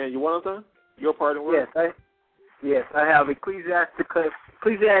 brother. And Jonathan, your parting word? Yes, I have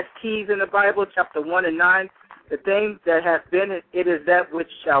Ecclesiastes in the Bible, chapter 1 and 9. The thing that has been, it is that which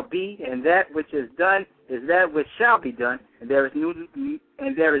shall be, and that which is done is that which shall be done, and there is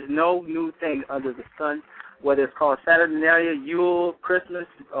no new thing under the sun, whether it's called Saturnalia, Yule, Christmas,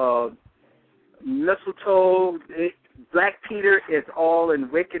 mistletoe, Black Peter is all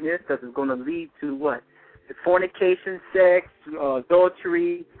in wickedness, because it's going to lead to what? Fornication, sex,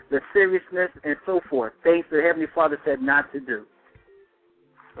 adultery, lasciviousness, and so forth. Things the Heavenly Father said not to do.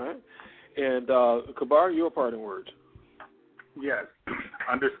 All right. And Kabar, your parting words. Yes.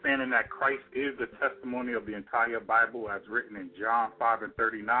 Understanding that Christ is the testimony of the entire Bible as written in John 5 and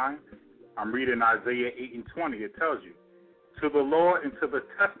 39. I'm reading Isaiah 8 and 20. It tells you, to the law and to the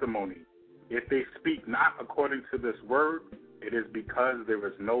testimony, if they speak not according to this word, it is because there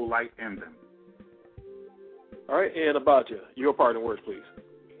is no light in them. All right, and Abadja, your parting words, please.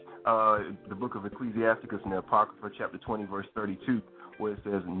 The book of Ecclesiasticus in the Apocrypha, chapter 20, verse 32, where it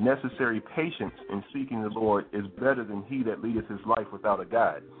says, necessary patience in seeking the Lord is better than he that leadeth his life without a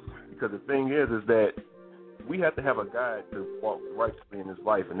guide. Because the thing is that we have to have a guide to walk righteously in this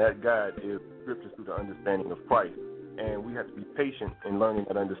life, and that guide is scripture through the understanding of Christ. And we have to be patient in learning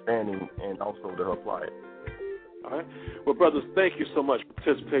that understanding and also to apply it. All right. Well, brothers, thank you so much for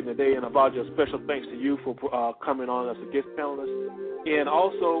participating today. And Abadja, special thanks to you for coming on as a guest panelist. And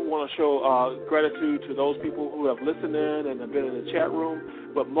also want to show gratitude to those people who have listened in and have been in the chat room.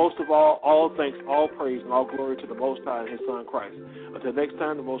 But most of all thanks, all praise, and all glory to the Most High and his Son, Christ. Until next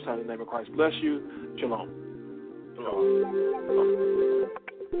time, the Most High in the name of Christ bless you. Shalom.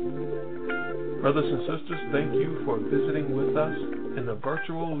 Brothers and sisters, thank you for visiting with us in the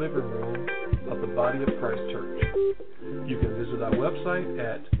virtual living room of the Body of Christ Church. You can visit our website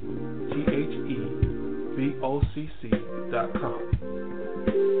at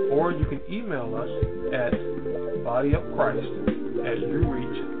thevocc.com, or you can email us at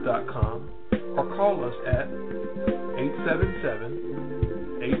bodyofchrist@ureach.com, or call us at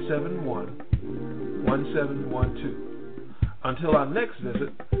 877-871-1712. Until our next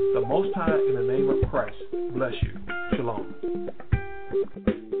visit, the Most High in the name of Christ bless you. Shalom.